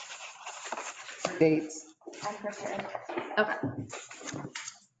 Dates. I'm prepared. Okay.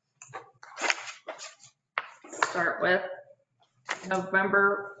 Start with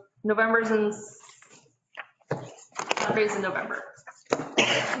November's in Sundays in November.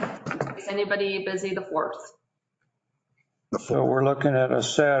 Is anybody busy the 4th? So we're looking at a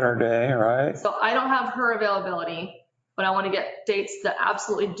Saturday, right? So I don't have her availability, but I want to get dates that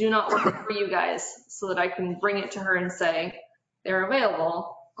absolutely do not work for you guys so that I can bring it to her and say they're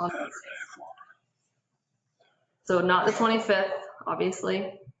available on Saturday. So not the 25th,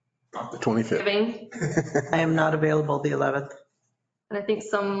 obviously. The 25th. Giving, I am not available the 11th. And I think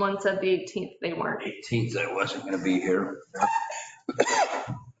someone said the 18th, they weren't. 18th, I wasn't going to be here.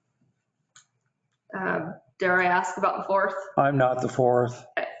 Dare I ask about the 4th? I'm not the 4th.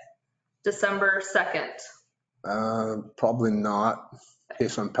 December 2nd. Probably not, in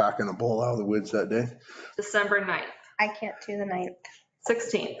case I'm packing a bull out of the woods that day. December 9th. I can't do the 9th.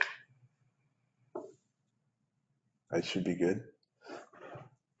 16th. That should be good.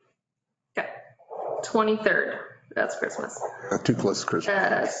 Okay. 23rd. That's Christmas. Too close to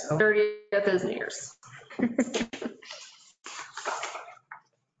Christmas. 30th is New Year's.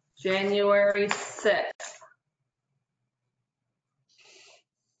 January 6th.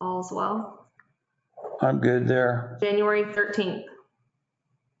 All's well. I'm good there. January 13th.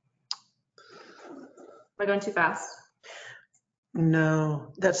 Am I going too fast?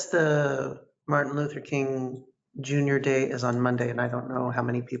 No, that's the Martin Luther King Jr. Day is on Monday, and I don't know how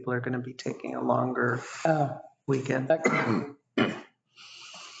many people are going to be taking a longer Oh, weekend. that could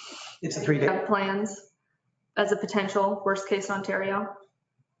It's a Do you 3-day. have plans as a potential worst case Ontario?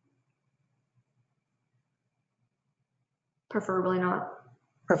 Preferably not.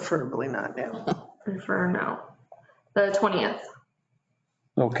 Preferably not now. Prefer no. The 20th,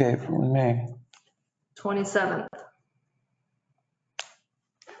 Okay for me. 27th.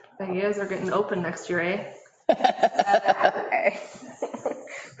 You guys are getting open next year, eh? Okay.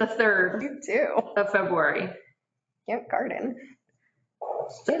 The 3rd You too. of February, Yep, garden.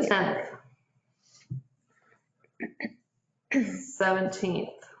 the 10th. 17th.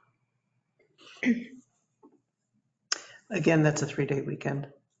 Again, that's a 3-day weekend,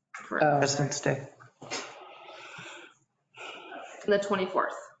 Oh, President's Day. And the 24th.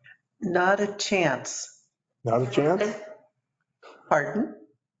 Not a chance. Not a chance? Pardon?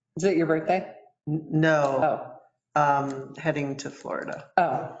 is it your birthday? No, Oh, heading to Florida.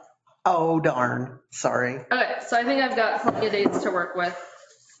 oh, Oh, darn, sorry. Okay, so I think I've got plenty of dates to work with.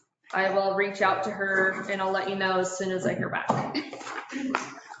 I will reach out to her and I'll let you know as soon as I hear back.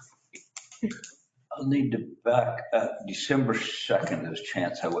 I'll need to back up. December 2nd, there's a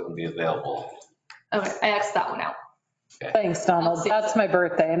chance I wouldn't be available. Okay, I X'd that one out. thanks, Donald. That's my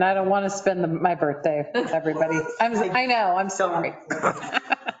birthday and I don't want to spend my birthday with everybody. I know, I'm sorry.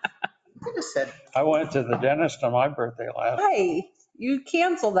 I just said, I went to the dentist on my birthday last. Hi, you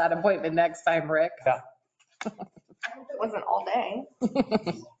cancel that appointment next time, Rick. I hope it wasn't all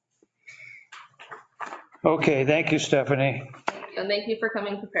day. Okay, thank you, Stephanie. And thank you for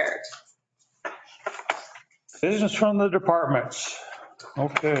coming prepared. Business from the departments.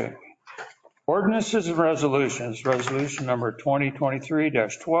 Okay. Ordinances and resolutions. Resolution number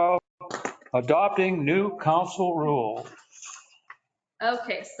 2023-12, adopting new council rules.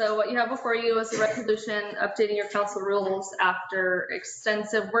 Okay, so what you have before you is a resolution updating your council rules after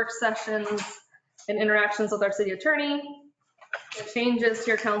extensive work sessions and interactions with our city attorney. The changes to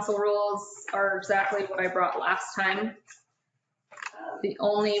your council rules are exactly what I brought last time. The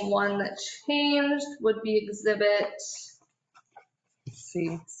only one that changed would be exhibit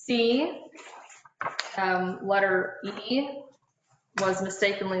See, C. Letter E was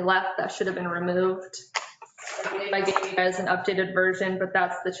mistakenly left. That should have been removed. I gave you guys an updated version, but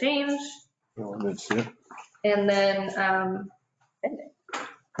that's the change. No, that's it. And then, I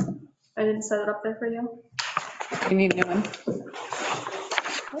didn't set it up there for you. you need a new one.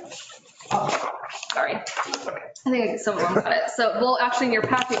 Sorry. I think some of them got it. So, well, actually in your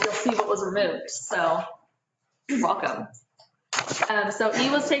packet, you'll see what was removed. So you're welcome. So E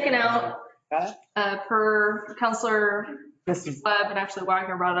was taken out Got it? per Counselor This is, Webb, and actually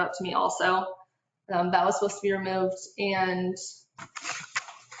Wagner brought it up to me also. That was supposed to be removed, and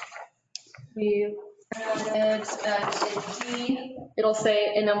we added in D, it'll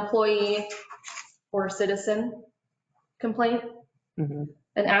say an employee or citizen complaint. mhm.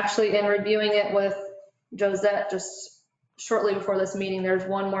 And actually in reviewing it with Josette just shortly before this meeting, there's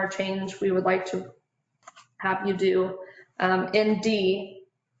one more change we would like to have you do. In D,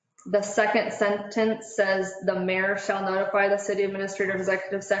 the second sentence says the mayor shall notify the city administrator of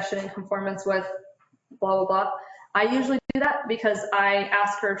executive session in conformance with blah, blah, blah. I usually do that because I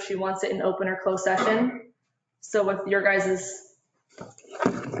ask her if she wants it in open or closed session. So with your guys's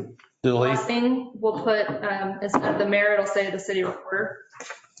Delete. last thing, we'll put, instead of the mayor, it'll say the city reporter.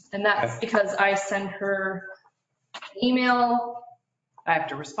 And that's because I send her an email. I have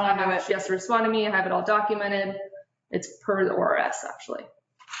to respond to it. She has to respond to me. I have it all documented. It's per the ORS, actually.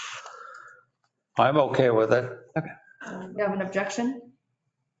 I'm okay with it. You have an objection?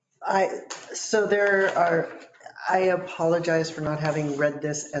 so I apologize for not having read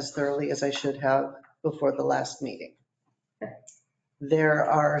this as thoroughly as I should have before the last meeting. There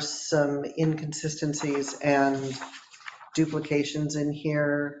are some inconsistencies and duplications in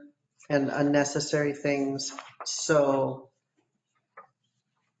here and unnecessary things. So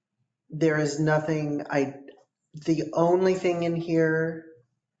there is nothing, the only thing in here,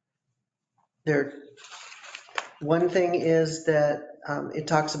 one thing is that it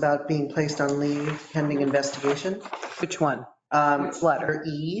talks about being placed on leave pending investigation. Which one? Which letter?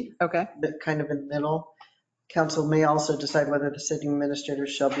 E, Okay. but kind of in the middle. Council may also decide whether the city administrator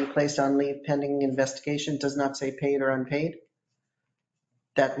shall be placed on leave pending investigation. Does not say paid or unpaid.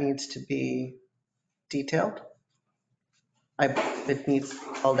 That needs to be detailed. It needs to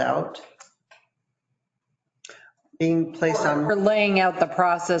be called out. Being placed on, We're laying out the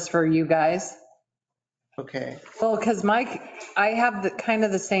process for you guys. okay. Well, because Mike, I have kind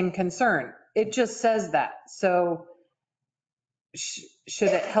of the same concern. It just says that. So should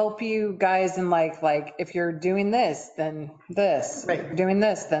it help you guys in like if you're doing this, then this, Right. if you're doing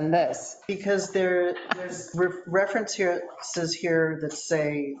this, then this. Because there's reference here, says here that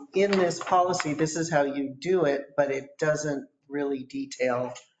say, in this policy, this is how you do it, but it doesn't really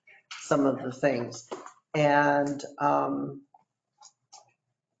detail some of the things. And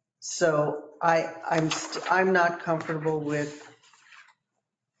so I'm not comfortable with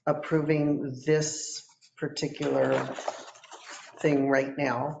approving this particular thing right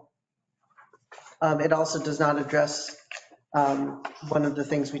now. It also does not address one of the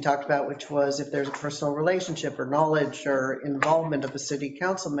things we talked about, which was if there's a personal relationship or knowledge or involvement of a city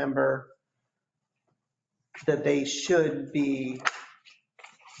council member, that they should be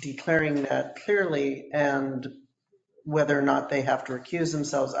declaring that clearly, and whether or not they have to recuse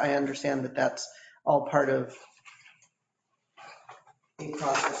themselves. I understand that that's all part of a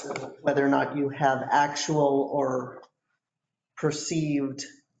process of whether or not you have actual or perceived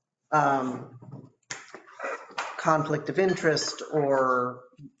conflict of interest or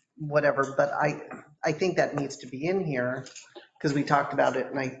whatever, but I think that needs to be in here because we talked about it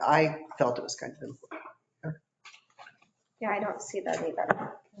and I felt it was kind of important. Yeah, I don't see that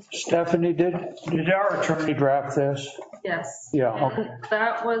either. Stephanie, did our attorney draft this? Yes. Yeah, okay. And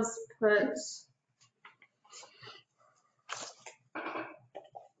that was put,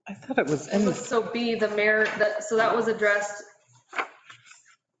 I thought it was in. so B, the mayor, so that was addressed.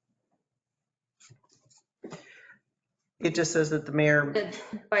 It just says that the mayor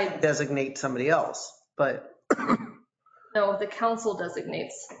By, designates somebody else, but no, the council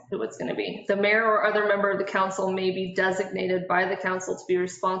designates who it's going to be. The mayor or other member of the council may be designated by the council to be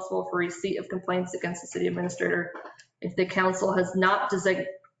responsible for receipt of complaints against the city administrator. If the council has not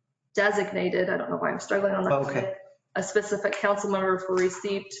designated, I don't know why I'm struggling on that. Okay. A specific council member for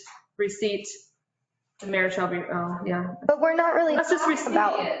receipt, the mayor shall be, oh, yeah. But we're not really That's just talking receiving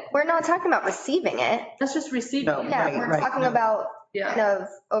about, it. we're not talking about receiving it. That's just receiving. No. it. Yeah, Right, we're right, talking no. about Yeah. kind of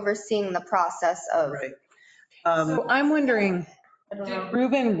overseeing the process of. right. So I'm wondering, I don't did know.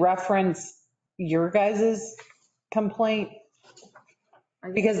 Ruben reference your guys' complaint?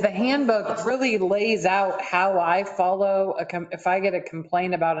 Because the handbook really lays out how I follow, if I get a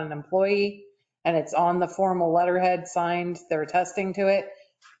complaint about an employee and it's on the formal letterhead signed, they're attesting to it,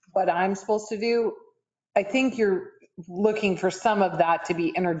 what I'm supposed to do. I think you're looking for some of that to be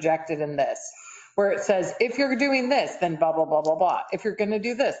interjected in this, where it says, if you're doing this, then blah, blah, blah, blah, blah. If you're going to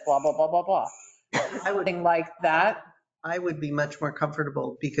do this, blah, blah, blah, blah, blah. Something like that, I would be much more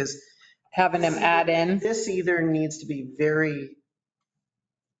comfortable because having him add in. this either needs to be very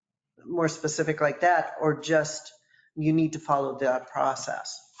more specific like that, or just you need to follow the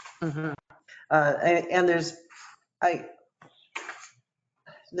process. Mhm. And there's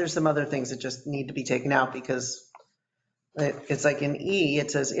some other things that just need to be taken out because it's like in E,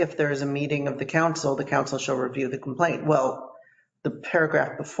 it says if there is a meeting of the council shall review the complaint. Well, the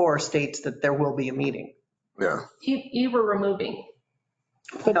paragraph before states that there will be a meeting. Yeah. You were removing.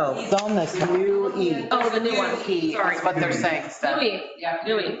 But No. it's on this one. New E. Oh, the new one. E Sorry. is what they're saying, Steph. Louis.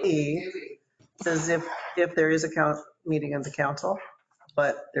 Louis. E says if there is a meeting of the council,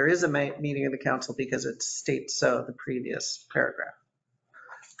 but there is a meeting of the council because it states so, the previous paragraph.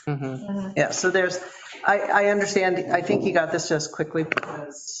 Mhm. Yeah, so I understand, I think you got this just quickly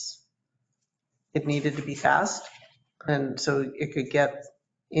because it needed to be fast. And so it could get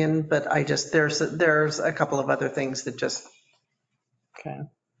in, but there's a couple of other things that just Okay.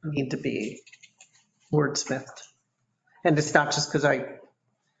 need to be wordsmithed. And it's not just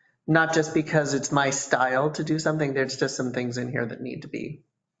because it's my style to do something, there's just some things in here that need to be,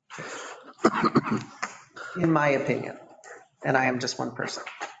 in my opinion. And I am just one person.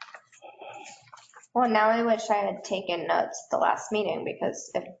 Well, now I wish I had taken notes at the last meeting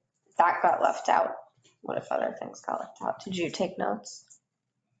because if that got left out, what if other things got left out? Did you take notes?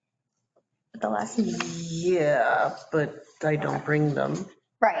 at the last. Yeah, but I don't bring them.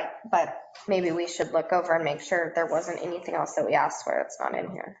 Right, but maybe we should look over and make sure there wasn't anything else that we asked for that's not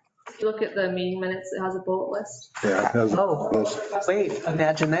in here. If you look at the meeting minutes, it has a bullet list. Yeah, it has Oh, wait,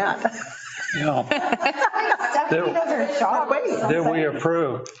 imagine that. Yeah, Stephanie does her job. that we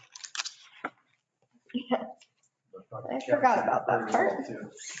approve. I forgot about that part.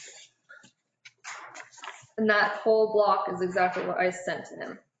 And that whole block is exactly what I sent to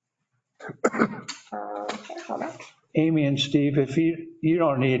him. Okay, hold on. Amy and Steve, if you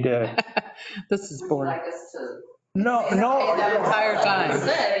don't need to, This is boring. no, The no, entire time.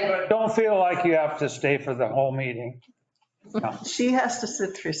 Say, don't feel like you have to stay for the whole meeting. She has to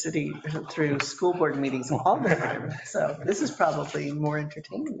sit through school board meetings all the time. So this is probably more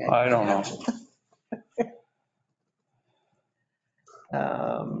entertaining. I don't know.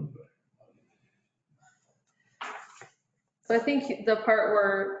 So I think the part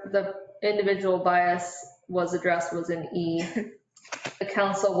where the individual bias was addressed was in E. The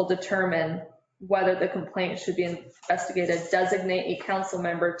council will determine whether the complaint should be investigated, designate a council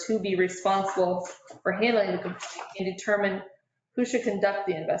member to be responsible for handling the complaint, and determine who should conduct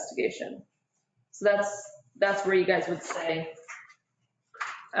the investigation. So that's where you guys would say,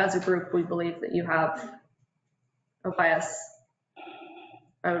 as a group, we believe that you have a bias.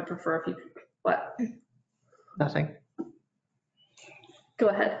 I would prefer if you, what? Nothing. Go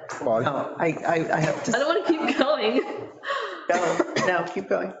ahead. well, Oh, I have I to don't want to keep going. go. No, keep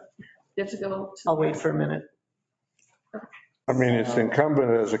going. You have to go. I'll wait for a minute. I mean, it's incumbent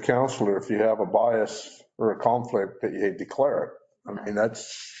as a counselor, if you have a bias or a conflict, that you declare it. I mean,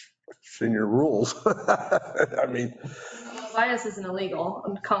 it's in your rules. I mean, Bias isn't illegal,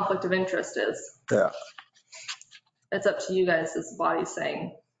 and conflict of interest is. yeah. It's up to you guys as a body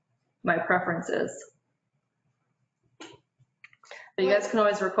saying, my preference is. But you guys can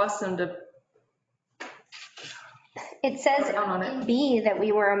always request them to, It says Down on it. in B that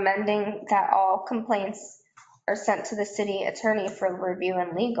we were amending that all complaints are sent to the city attorney for review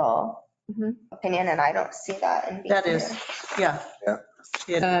and legal opinion, and I don't see that in B. That is, yeah. Yeah.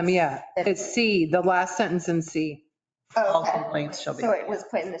 Yeah, it's C, the last sentence in C. All Okay, complaints shall be. so it was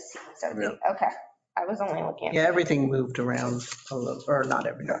put in the C, so B, okay. I was only looking at. Yeah, everything moved around a little, or not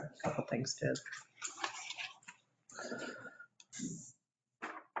everything, a couple things did.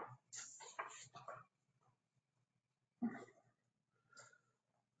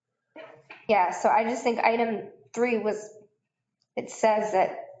 Yeah, so I just think item 3 was, it says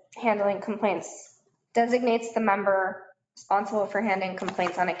that handling complaints designates the member responsible for handling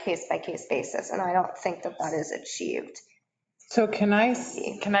complaints on a case-by-case basis, and I don't think that that is achieved. So can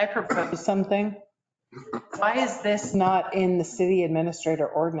I propose something? Why is this not in the city administrator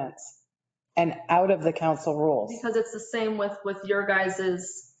ordinance and out of the council rules? because it's the same with your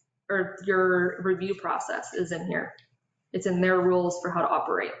guys's, or your review process is in here. It's in their rules for how to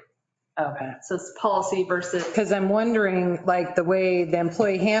operate. Okay. So it's policy versus, Because I'm wondering, like, the way the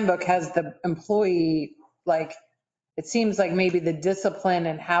employee handbook has the employee, like, it seems like maybe the discipline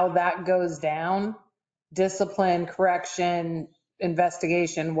and how that goes down, discipline, correction,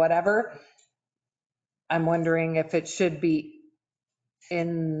 investigation, whatever. I'm wondering if it should be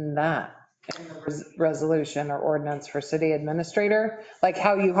in that in the resolution or ordinance for city administrator, like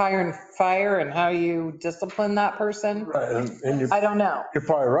how you hire and fire and how you discipline that person. Right, and I don't know. you're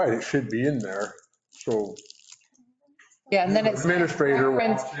probably right, it should be in there. So Yeah, and then it's. administrator.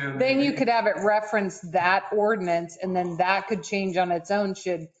 Then you could have it reference that ordinance and then that could change on its own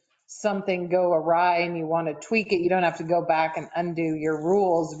should something go awry and you want to tweak it. You don't have to go back and undo your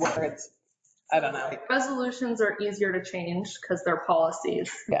rules where it's, I don't know. resolutions are easier to change because they're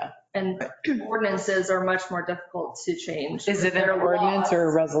policies. Yeah. And ordinances are much more difficult to change. Is it an They're ordinance or a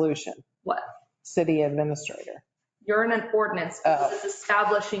laws. resolution? What? City administrator. You're in an ordinance because it's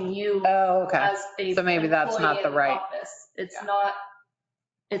establishing you Oh, okay. as a. So maybe that's not employee the in right- office. It's Yeah. not,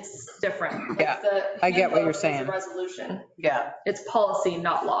 it's different. Yeah, The I get what you're handbook is a saying. Resolution. Yeah. It's policy,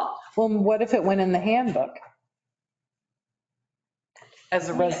 not law. Well, what if it went in the handbook? As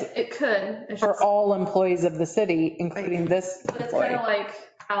a It could. It's for just- all employees of the city, including this But it's kind employee. of like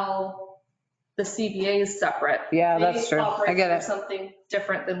how the CBA is separate. Yeah, They that's true. I operate get through it. Something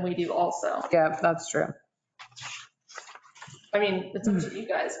different than we do also. Yeah, that's true. I mean, it's up to you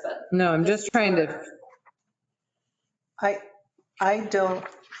guys, but. No, I'm just trying to, I don't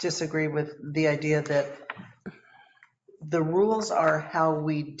disagree with the idea that the rules are how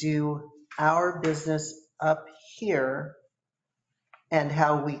we do our business up here and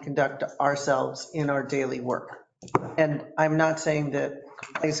how we conduct ourselves in our daily work. And I'm not saying that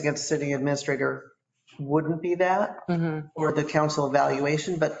complaints against city administrator wouldn't be that, mhm. or the council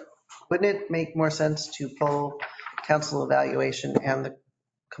evaluation, but Wouldn't it make more sense to pull council evaluation and the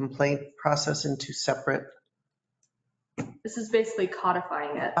complaint process into separate? This is basically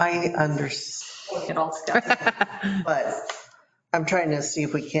codifying it, I understand, pulling it all together. but I'm trying to see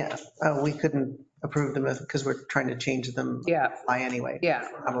if we can't, we couldn't approve them because we're trying to change them Yeah, anyway. yeah.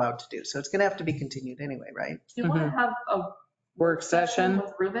 We're not allowed to do. So it's going to have to be continued anyway, right? Do you want to have a Work session.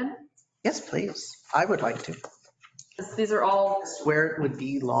 with Ruben? Yes, please. I would like to. 'Cause these are all, Where it would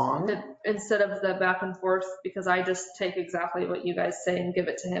be long. instead of the back and forth, because I just take exactly what you guys say and give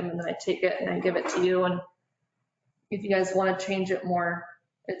it to him, and then I take it and I give it to you. And if you guys want to change it more,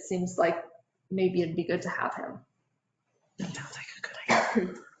 it seems like maybe it'd be good to have him. Sounds like a good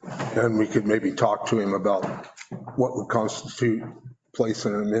idea. And we could maybe talk to him about what would constitute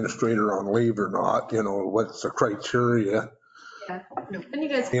placing an administrator on leave or not, what's the criteria. Yeah. Then you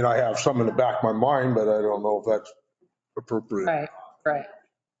guys, I mean, I have some in the back of my mind, but I don't know if that's appropriate. Right, right.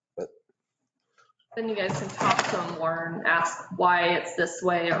 then you guys can talk to him more and ask why it's this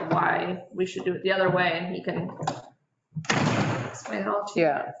way or why we should do it the other way, and he can explain it all to you.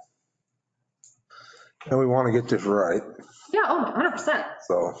 Yeah. And we want to get this right, Yeah, oh, 100%.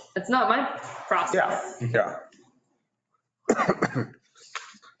 so, It's not my process. yeah.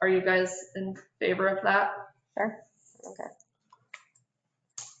 Are you guys in favor of that? Sure. Okay.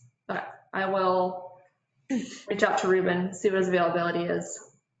 Okay, I will reach out to Ruben, see what his availability is,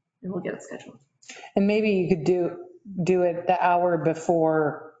 and we'll get it scheduled. And maybe you could do it the hour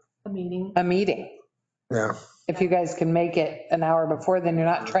before A meeting. a meeting. Yeah. If you guys can make it an hour before, then you're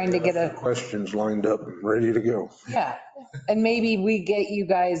not trying to get a, Questions lined up and ready to go. yeah. And maybe we get you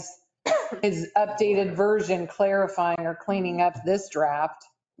guys his updated version clarifying or cleaning up this draft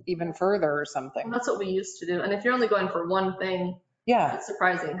even further or something. That's what we used to do. And if you're only going for one thing, Yeah, it's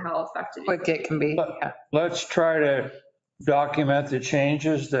surprising how effective. quick it can be. Yeah. Let's try to document the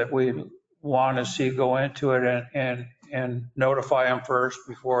changes that we want to see go into it and notify them first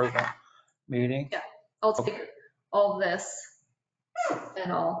before the meeting. I'll take all this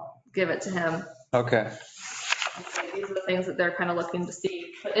and I'll give it to him. Okay. And say, these are the things that they're kind of looking to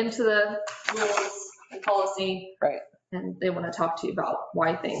see put into the rules and policy. Right. And they want to talk to you about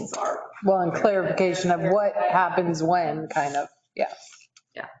why things are. Well, and clarification of what happens when, kind of, yeah.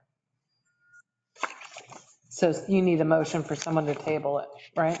 Yeah. So you need a motion for someone to table it,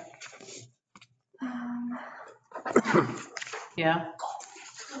 right? Yeah.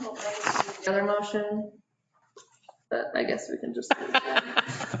 The other motion, but I guess we can just do it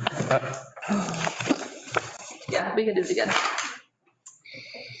again. Yeah, we can do it again.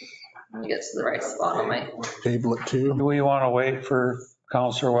 Let me get to the right spot on my, Table it too. Do we want to wait for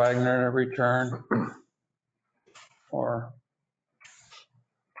Counselor Wagner to return? Or,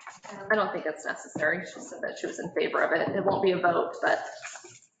 I don't think it's necessary. She said that she was in favor of it. It won't be a vote, but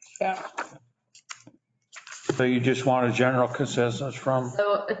Yeah. so you just want a general consensus from,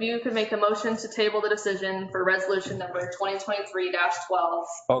 so if you could make a motion to table the decision for resolution number 2023-12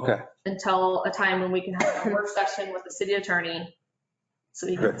 okay, until a time when we can have a work session with the city attorney so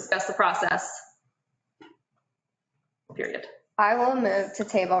we can Okay. discuss the process. Period. I will move to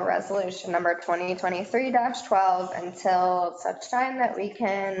table resolution number 2023-12 until such time that we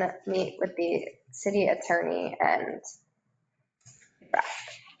can meet with the city attorney and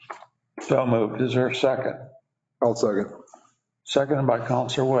so moved. Is there a second? I'll second. Seconded by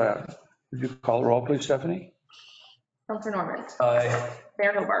Counselor Webb. Would you call the roll, please, Stephanie? Counselor Norman. Aye.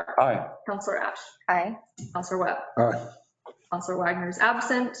 Mayor Hobart. Aye. Counselor Ash. I. Counselor Webb. Aye. Counselor Wagner is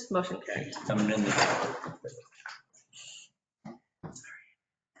absent. Motion carried. Coming in the.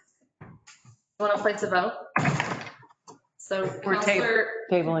 Want to place a vote? So We're Counselor,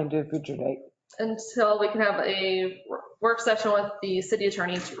 tabling to a future date. until we can have a work session with the city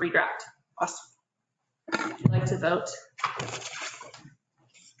attorney to redraft. Awesome. Would you like to vote?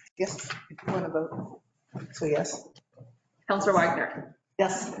 Yes, if you want to vote. So yes. Counselor Wagner.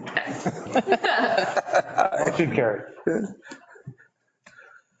 Yes. Motion carried.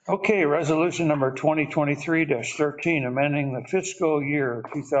 Okay, resolution number 2023-13, amending the fiscal year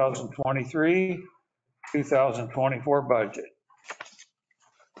 2023, 2024 budget.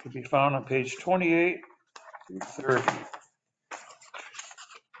 To be found on page 28 through 30.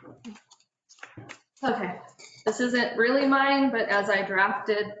 Okay, this isn't really mine, but as I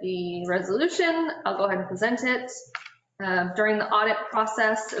drafted the resolution, I'll go ahead and present it. During the audit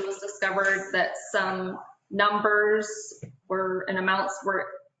process, it was discovered that some numbers and amounts were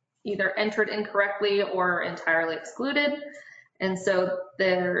either entered incorrectly or entirely excluded. And so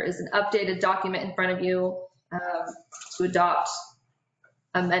there is an updated document in front of you to adopt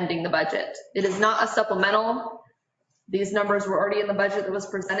amending the budget. It is not a supplemental. These numbers were already in the budget that was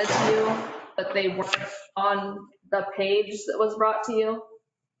presented to you, but they weren't on the page that was brought to you.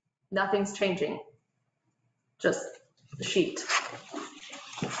 Nothing's changing, just the sheet.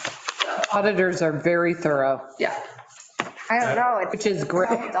 Auditors are very thorough, Yeah, I don't know, it's which is great,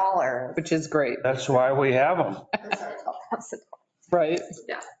 $12. which is great, That's why we have them. right?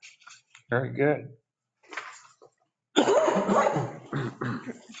 Very good.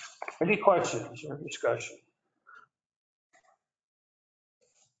 Any questions or discussion?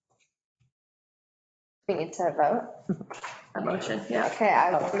 We need to vote. a motion, yeah. Okay, I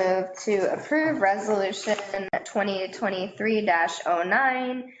will move to approve resolution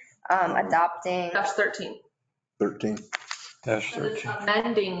 2023-09, adopting Dash 13. 13. That's So it's 13.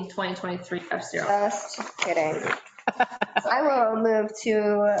 amending 2023-0. Just kidding. I will move to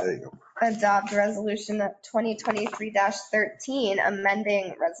There you go. adopt resolution 2023-13,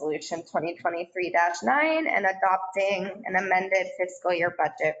 amending resolution 2023-9, and adopting an amended fiscal year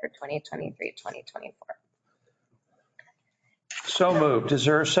budget for 2023-2024. So moved. Is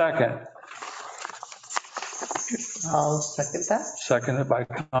there a second? I'll second that. Seconded by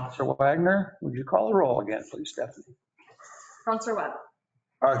Counselor Wagner. Would you call the roll again, please, Stephanie? Counselor Webb,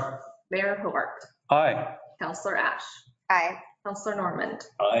 Aye. Mayor Hobart, Aye. Counselor Ash, Aye. Counselor Normand,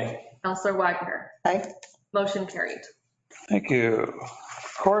 Aye. Counselor Wagner. Aye. Motion carried. Thank you.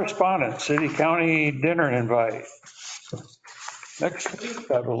 Correspondence, city county dinner invite. Next week,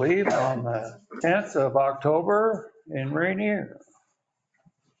 I believe, on the 10th of October in Rainier.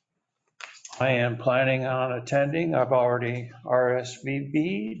 I am planning on attending. I've already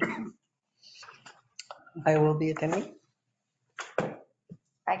RSVP'd. I will be attending.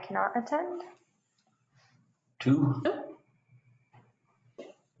 I cannot attend. 2?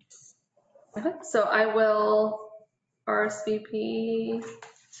 Okay, so I will RSVP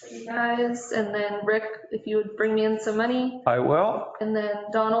you guys, and then Rick, if you would bring me in some money, I will. and then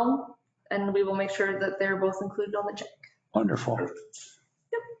Donald, and we will make sure that they're both included on the check. Wonderful.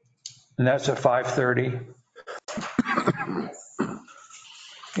 And that's at 5:30.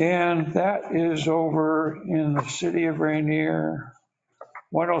 And that is over in the city of Rainier,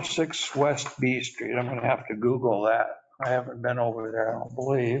 106 West B Street. I'm going to have to Google that. I haven't been over there, I don't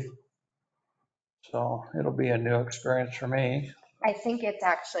believe. So it'll be a new experience for me. I think it's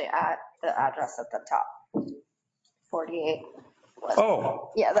actually at the address at the top. 48.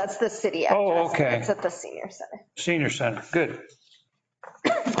 Oh, Yeah, that's the city address. Oh, okay. It's at the senior center. senior center. Good.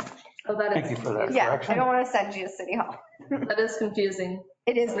 Oh, that Thank you for that. Yeah, I correction. don't want to send you to city hall. That is confusing.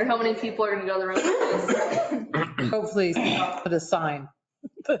 It is. I wonder how many people are gonna go the road. Hopefully put a sign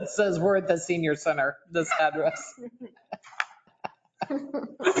that says we're at the senior center, this address.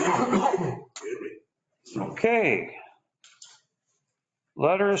 Okay.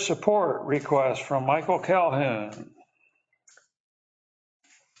 Letter of support request from Michael Calhoun.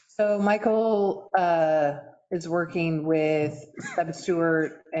 So Michael is working with Seb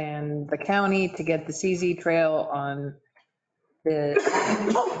Stewart and the county to get the CZ Trail on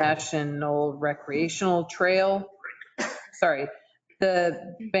the National Recreational Trail. Sorry,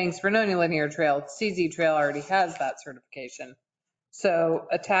 the Banks Vernonia Linear Trail, CZ Trail already has that certification. So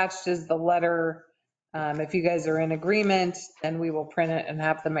attached is the letter. If you guys are in agreement, then we will print it and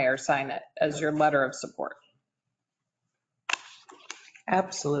have the mayor sign it as your letter of support.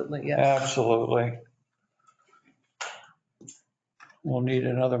 Absolutely, yes. Absolutely. We'll need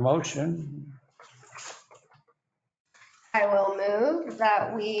another motion. I will move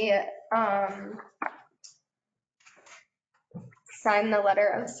that we sign the letter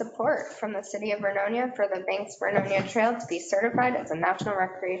of support from the city of Vernonia for the Banks Vernonia Trail to be certified as a national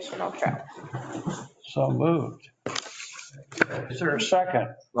recreational trail. So moved. Is there a second?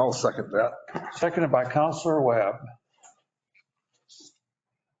 I'll second that. Seconded by Counselor Webb.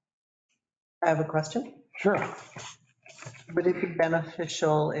 I have a question. Sure. Would it be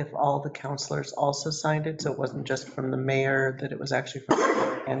beneficial if all the counselors also signed it? So it wasn't just from the mayor, that it was actually from the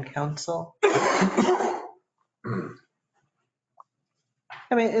mayor and council? I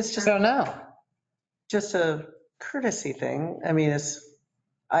mean, it's just, Don't know. just a courtesy thing. I mean,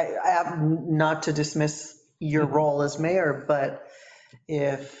 I have not to dismiss your role as mayor, but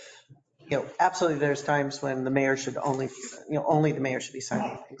if, absolutely there's times when the mayor should only the mayor should be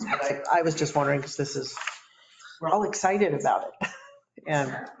signing things. But I was just wondering, because we're all excited about it.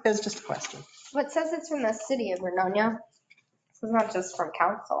 And it's just a question. Well, it says it's from the city of Vernonia. This is not just from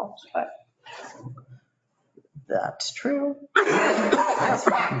council, but. That's true.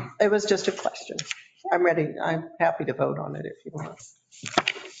 It was just a question. I'm ready. I'm happy to vote on it if you want.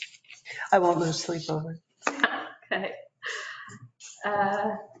 I won't lose sleep over it. Okay.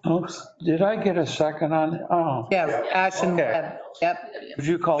 Oops, did I get a second on, oh, Yeah, Ash and Okay. Webb. Yep. would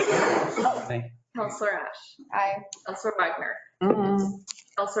you call it? Counselor Ash, I, Counselor Wagner, Mm,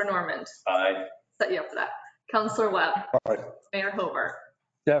 Counselor Normand, Aye. set you up for that. Counselor Webb, Aye. Mayor Hobart.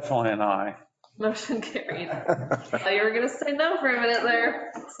 Definitely an aye. Motion carried. Thought you were gonna say no for a minute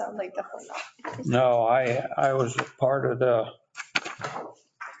there. sounds like definitely not. No, I was a part of the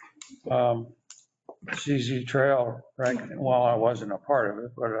CZ Trail, right? Well, I wasn't a part of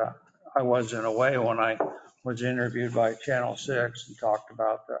it, but I was in a way when I was interviewed by Channel 6 and talked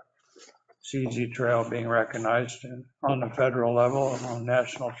about the CZ Trail being recognized on the federal level and on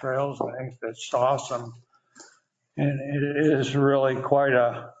national trails. I think that's awesome. And it is really quite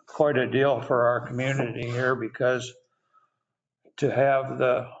a deal for our community here because to have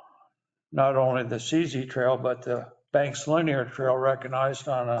not only the CZ Trail, but the Banks Linear Trail recognized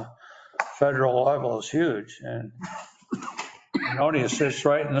on a federal level is huge. And Vernonia sits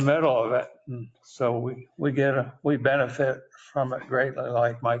right in the middle of it. And so we benefit from it greatly,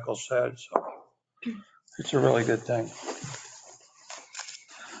 like Michael said. So it's a really good thing.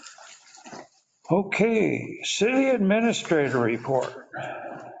 Okay, city administrator report.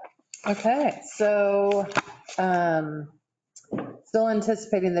 Okay, so still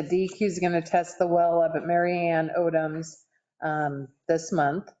anticipating the DEQ is going to test the well up at Mary Ann Odom's this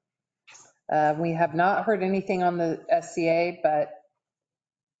month. We have not heard anything on the SCA, but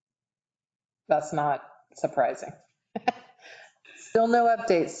that's not surprising. Still no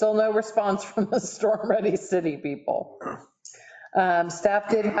updates, still no response from the Storm Ready City people. Staff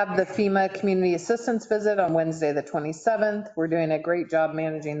did have the FEMA community assistance visit on Wednesday, the 27th. We're doing a great job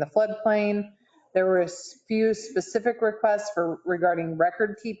managing the floodplain. There were a few specific requests regarding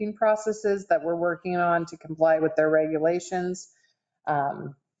record keeping processes that we're working on to comply with their regulations.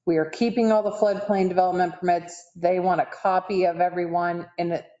 We are keeping all the floodplain development permits. They want a copy of everyone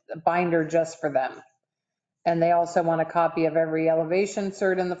in a binder just for them. And they also want a copy of every elevation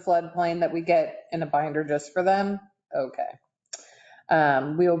cert in the floodplain that we get in a binder just for them. Okay.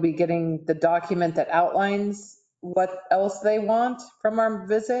 We will be getting the document that outlines what else they want from our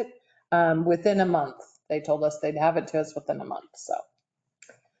visit within a month. They told us they'd have it to us within a month, so.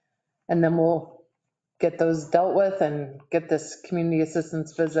 And then we'll get those dealt with and get this community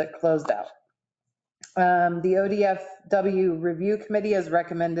assistance visit closed out. The ODFW review committee has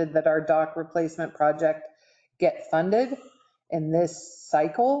recommended that our dock replacement project get funded in this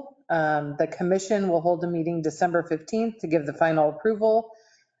cycle. The commission will hold a meeting December 15th to give the final approval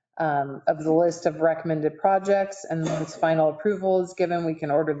of the list of recommended projects. And once final approval is given, we can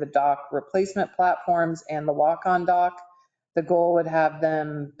order the dock replacement platforms and the walk-on dock. The goal would have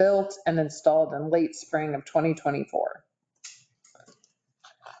them built and installed in late spring of 2024.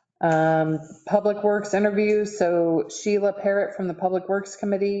 Public Works interview. So Sheila Parrott from the Public Works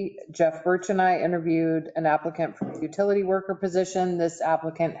Committee, Jeff Birch and I interviewed an applicant for the utility worker position. This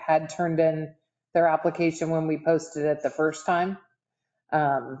applicant had turned in their application when we posted it the first time.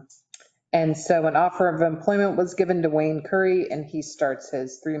 And so an offer of employment was given to Wayne Curry and he starts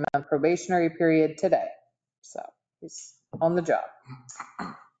his 3-month probationary period today. So he's on the job.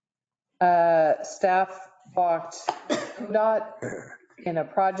 Staff walked ODOT in a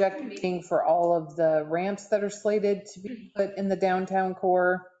project meeting for all of the ramps that are slated to be put in the downtown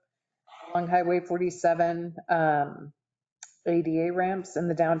core along Highway 47, ADA ramps in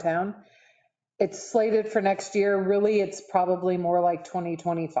the downtown. It's slated for next year. Really, it's probably more like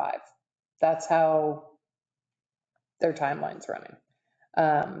 2025. That's how their timeline's running.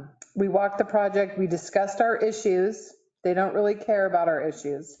 We walked the project. We discussed our issues. They don't really care about our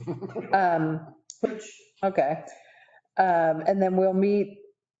issues. Okay. And then we'll meet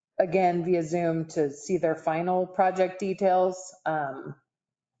again via Zoom to see their final project details.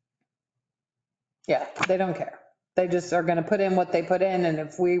 Yeah, they don't care. They just are going to put in what they put in. And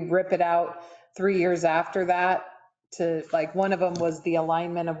if we rip it out 3 years after that to, like, one of them was the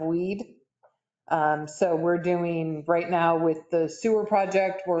alignment of weed. So we're doing right now with the sewer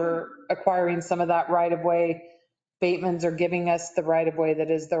project, we're acquiring some of that right of way. Bateman's are giving us the right of way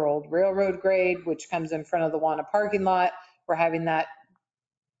that is their old railroad grade, which comes in front of the WANA parking lot. We're having that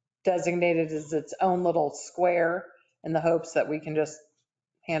designated as its own little square in the hopes that we can just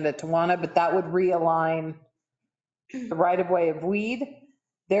hand it to WANA, but that would realign the right of way of weed.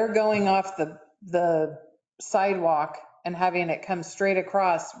 They're going off the sidewalk and having it come straight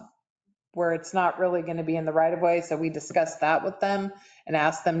across where it's not really going to be in the right of way. So we discussed that with them and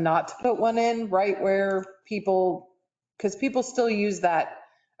asked them not to put one in right where people, because people still use that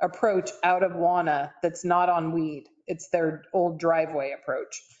approach out of WANA that's not on weed. It's their old driveway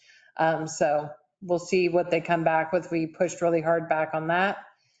approach. So we'll see what they come back with. We pushed really hard back on that.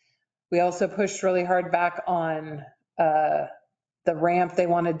 We also pushed really hard back on the ramp they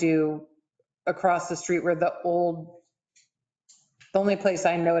want to do across the street where the only place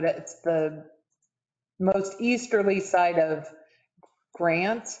I know it's the most easterly side of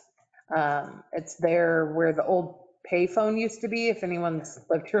Grant. It's there where the old payphone used to be, if anyone's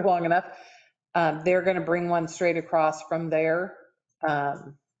lived here long enough. They're going to bring one straight across from there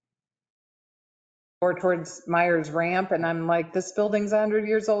or towards Myers Ramp. And I'm like, this building's 100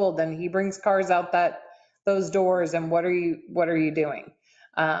 years old and he brings cars out those doors. And what are you doing?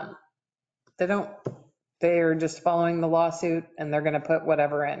 They're just following the lawsuit and they're going to put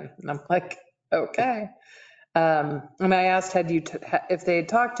whatever in. And I'm like, okay. And I asked, if they had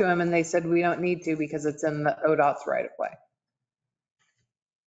talked to him, and they said, we don't need to because it's in the ODOT's right of way.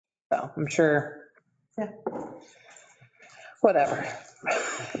 So I'm sure, Yeah. Whatever.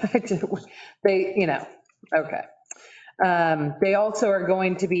 Okay. They also are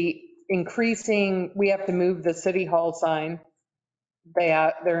going to be increasing, we have to move the city hall sign.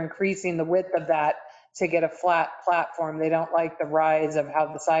 They're increasing the width of that to get a flat platform. They don't like the rise of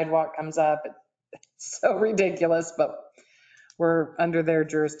how the sidewalk comes up. It's so ridiculous, but we're under their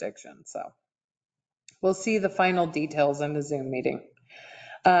jurisdiction. So we'll see the final details in the Zoom meeting.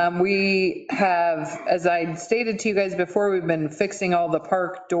 We have, as I stated to you guys before, we've been fixing all the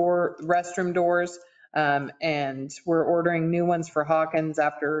park restroom doors. And we're ordering new ones for Hawkins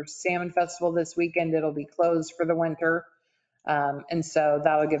after Salmon Festival this weekend. It'll be closed for the winter. And so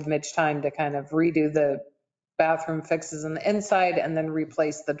that'll give Mitch time to kind of redo the bathroom fixes on the inside and then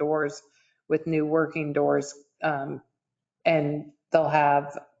replace the doors with new working doors. And they'll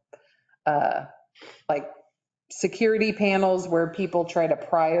have like security panels where people try to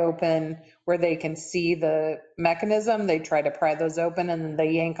pry open, where they can see the mechanism. They try to pry those open and then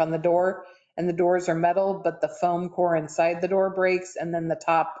they yank on the door, and the doors are metal, but the foam core inside the door breaks and then the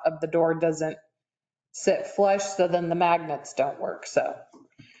top of the door doesn't sit flush, so then the magnets don't work. So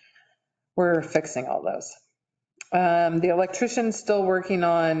we're fixing all those. The electrician's still working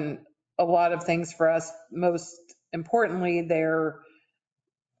on a lot of things for us. Most importantly, they're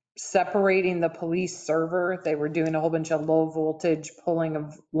separating the police server. They were doing a whole bunch of low voltage pulling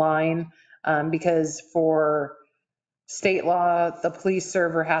of line because for state law, the police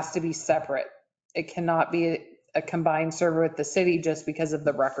server has to be separate. It cannot be a combined server with the city just because of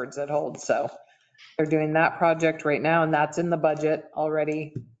the records it holds. So they're doing that project right now, and that's in the budget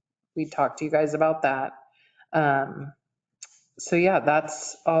already. We talked to you guys about that. So yeah,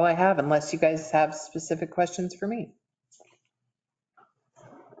 that's all I have, unless you guys have specific questions for me.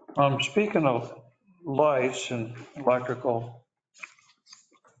 Speaking of lights and electrical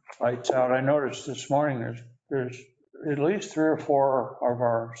lights out, I noticed this morning there's at least 3 or 4 of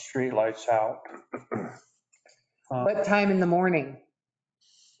our street lights out. What time in the morning?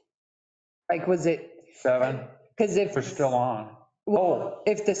 Like, was it? 7, Because if they're still on. Well,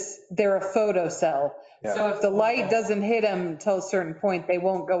 if they're a photo cell. So if the light doesn't hit them until a certain point, they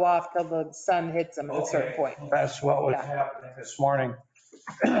won't go off till the sun hits them at a certain point. That's what was happening this morning.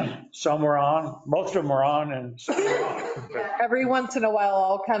 Some were on, most of them were on, and Every once in a while,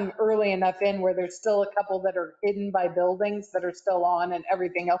 I'll come early enough in where there's still a couple that are hidden by buildings that are still on and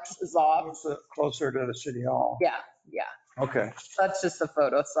everything else is off. closer to the city hall. Yeah. Okay. That's just a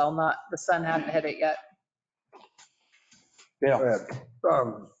photo cell, not, the sun hadn't hit it yet. Yeah.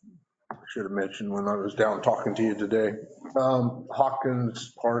 I should have mentioned when I was down talking to you today,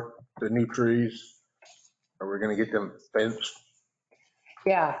 Hawkins Park, the new trees, are we going to get them fenced?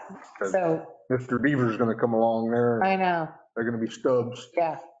 Yeah, so Mr. Beaver's going to come along there. I know. They're going to be stubs.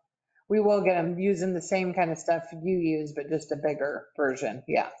 Yeah. We will get them using the same kind of stuff you use, but just a bigger version.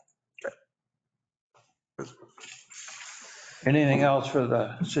 Yeah. Anything else for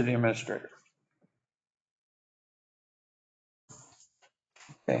the city administrator?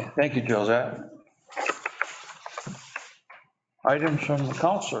 Okay, thank you, Josette. Items from the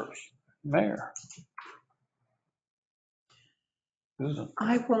counselors, mayor. Susan.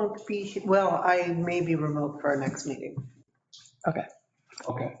 I won't be, well, I may be remote for our next meeting. Okay,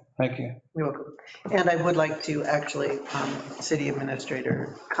 thank you. You're welcome. And I would like to actually, city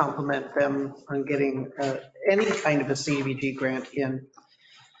administrator, compliment them on getting any kind of a CDBG grant in,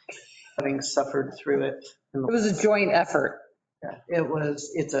 having suffered through it. It was a joint effort. Yeah,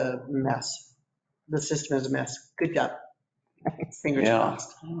 it's a mess. The system is a mess. Good job. Fingers Yeah.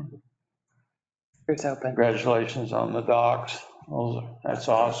 crossed. It's open. Congratulations on the docks. That's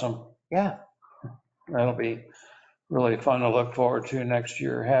awesome. Yeah. That'll be really fun to look forward to next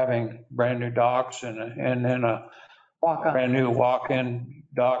year, having brand new docks and then a Walk on. brand new walk-in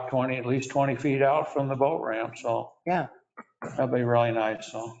dock at least 20 feet out from the boat ramp, so. Yeah. That'd be really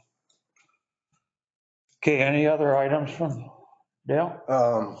nice, so. Okay, any other items from Dale?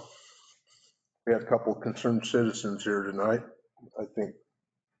 We had a couple of concerned citizens here tonight. I think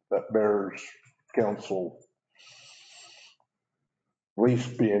that bears council at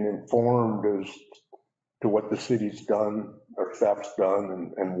least being informed as to what the city's done, our staff's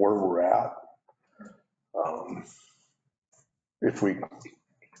done, and where we're at. If we,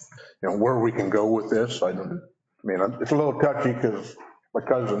 where we can go with this, I mean, it's a little touchy because my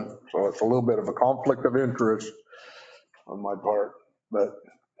cousin, so it's a little bit of a conflict of interest on my part, but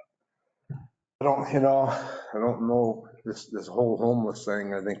I don't know, this whole homeless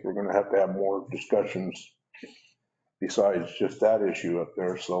thing, I think we're gonna have to have more discussions besides just that issue up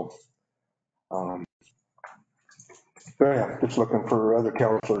there, so. Yeah, just looking for other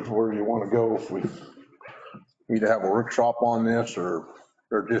counselors where you want to go if we need to have a workshop on this or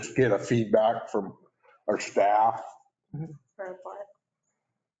just get a feedback from our staff.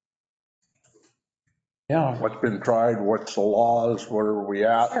 Yeah. What's been tried, what's the laws, where are we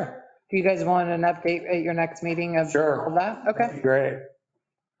at? Sure. Do you guys want an update at your next meeting of Sure. all that? Okay. Great.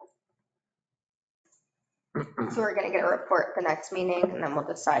 So we're going to get a report the next meeting and then we'll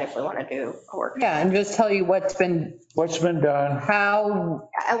decide if we want to do a workshop. Yeah, and just tell you what's been done, how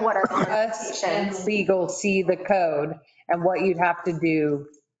And what our us and recommendations. legal see the code and what you'd have to do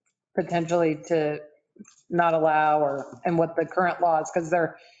potentially to not allow and what the current laws, because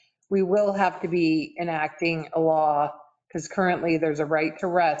we will have to be enacting a law because currently there's a right to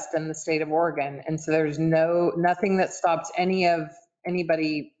rest in the state of Oregon. And so there's nothing that stops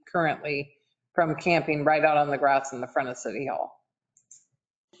anybody currently from camping right out on the grass in the front of City Hall.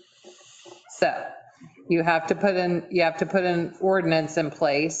 So you have to put an ordinance in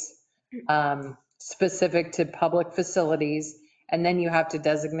place specific to public facilities, and then you have to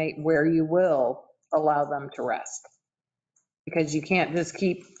designate where you will allow them to rest. Because you can't just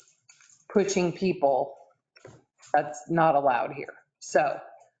keep pushing people. That's not allowed here. So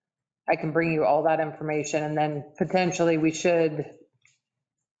I can bring you all that information, and then potentially we should,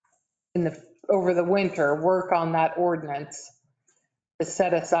 over the winter, work on that ordinance to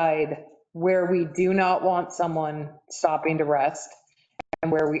set aside where we do not want someone stopping to rest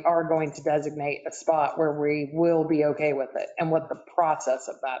and where we are going to designate a spot where we will be okay with it and what the process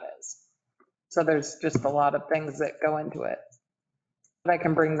of that is. So there's just a lot of things that go into it. But I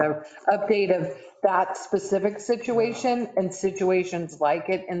can bring the update of that specific situation and situations like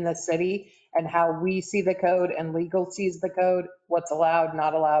it in the city and how we see the code and legal sees the code, what's allowed,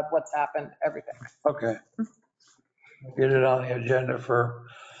 not allowed, what's happened, everything. Okay. Get it on the agenda for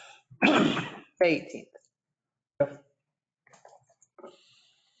The 18th.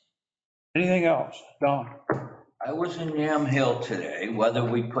 anything else? Don? I was in Yam Hill today, whether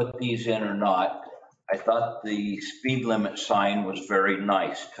we put these in or not. I thought the speed limit sign was very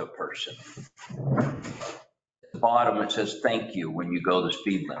nice to a person. At the bottom, it says, "Thank you," when you go the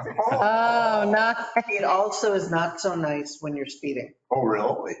speed limit. Oh, nice. It also is not so nice when you're speeding. Oh,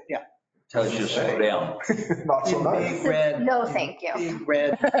 really? Tells you to slow down. Not so nice. Big red. No, thank you. Big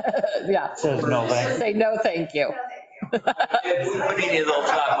red. Yeah. Says no thank you. Say no, thank you. If we put any of those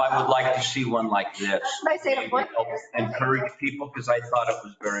up, I would like to see one like this. Nice data point. Help encourage people because I thought it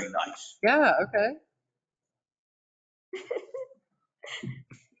was very nice. Yeah, okay.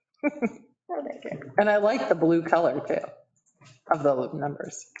 No, thank you. And I like the blue color too of the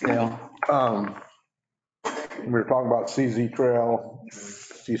numbers. Yeah. We were talking about CZ Trail,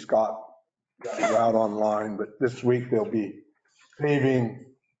 see Scott got it out online, but this week they'll be paving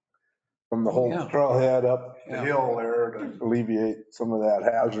from the whole Yeah. trailhead up the Yeah. hill there to alleviate some of that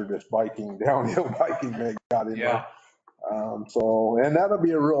hazardous biking, downhill biking they got in there. So, and that'll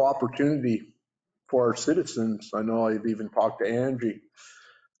be a real opportunity for our citizens. I know I've even talked to Angie.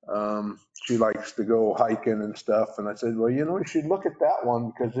 She likes to go hiking and stuff. And I said, well, you should look at that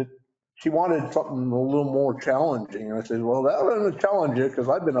one because she wanted something a little more challenging. And I said, well, that doesn't challenge you because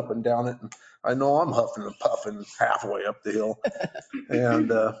I've been up and down it and I know I'm huffing and puffing halfway up the hill.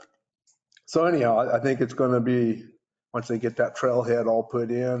 And so anyhow, I think it's going to be, once they get that trailhead all put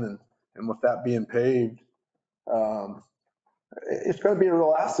in and with that being paved, it's going to be a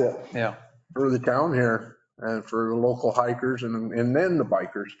real asset. Yeah. For the town here and for the local hikers and then the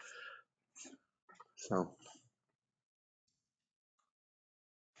bikers. So.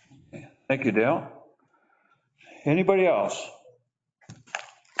 Thank you, Dale. Anybody else?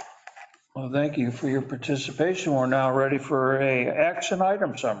 Well, thank you for your participation. We're now ready for a action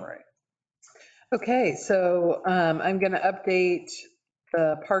item summary. Okay, so I'm going to update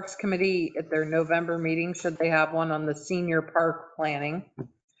the Parks Committee at their November meeting, should they have one, on the senior park planning.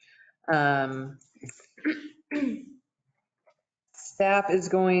 Staff is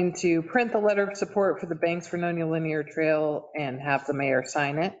going to print the letter of support for the Banks Vernonia Linear Trail and have the mayor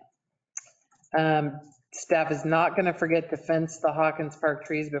sign it. Staff is not going to forget to fence the Hawkins Park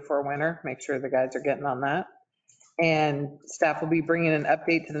trees before winter. Make sure the guys are getting on that. And staff will be bringing an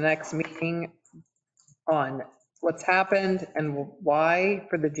update to the next meeting on what's happened and why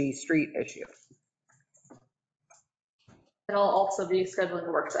for the G Street issue. And I'll also be scheduling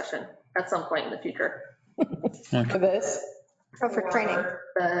a work session at some point in the future. For this Go for training.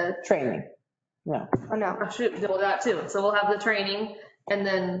 The, training. No. Oh, no, oh shoot, do that too. So we'll have the training and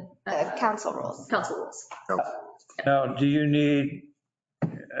then the council rules. council rules. Now, do you need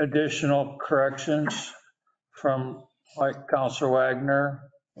additional corrections from like Counselor Wagner?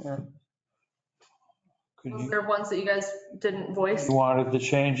 Could Those you, are ones that you guys didn't voice. you wanted the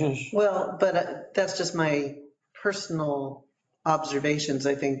changes? Well, but that's just my personal observations.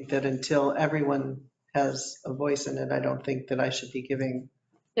 I think that until everyone has a voice in it, I don't think that I should be giving.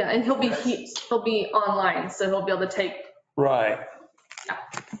 Yeah, and he'll be online, so he'll be able to take, Right.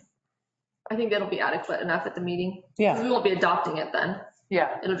 I think it'll be adequate enough at the meeting. Yeah. We won't be adopting it then.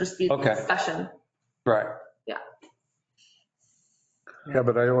 Yeah. It'll just be Okay. a discussion. Right. Yeah,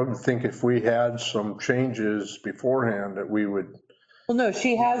 but I don't think if we had some changes beforehand that we would, Well, no,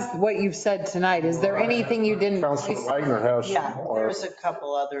 she has what you've said tonight. Is there anything you didn't? Councilor Wagner has some Yeah, more. there's a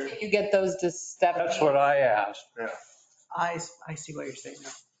couple other, You get those to Stephanie? That's what I asked. I see what you're saying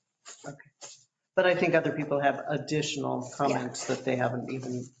now. Okay. But I think other people have additional comments that they haven't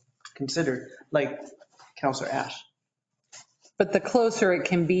even considered, like Counselor Ash. But the closer it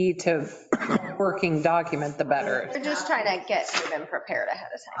can be to a working document, the better. We're just trying to get them prepared ahead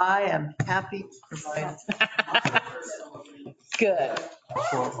of time. I am happy to provide. Good.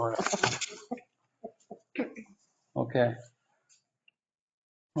 Okay.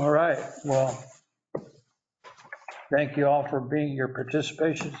 All right, well, thank you all for your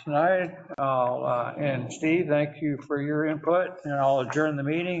participation tonight. And Steve, thank you for your input, and I'll adjourn the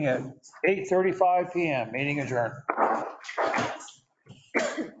meeting at 8:35 PM. Meeting adjourned.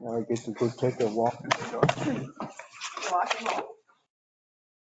 I get to go take a walk.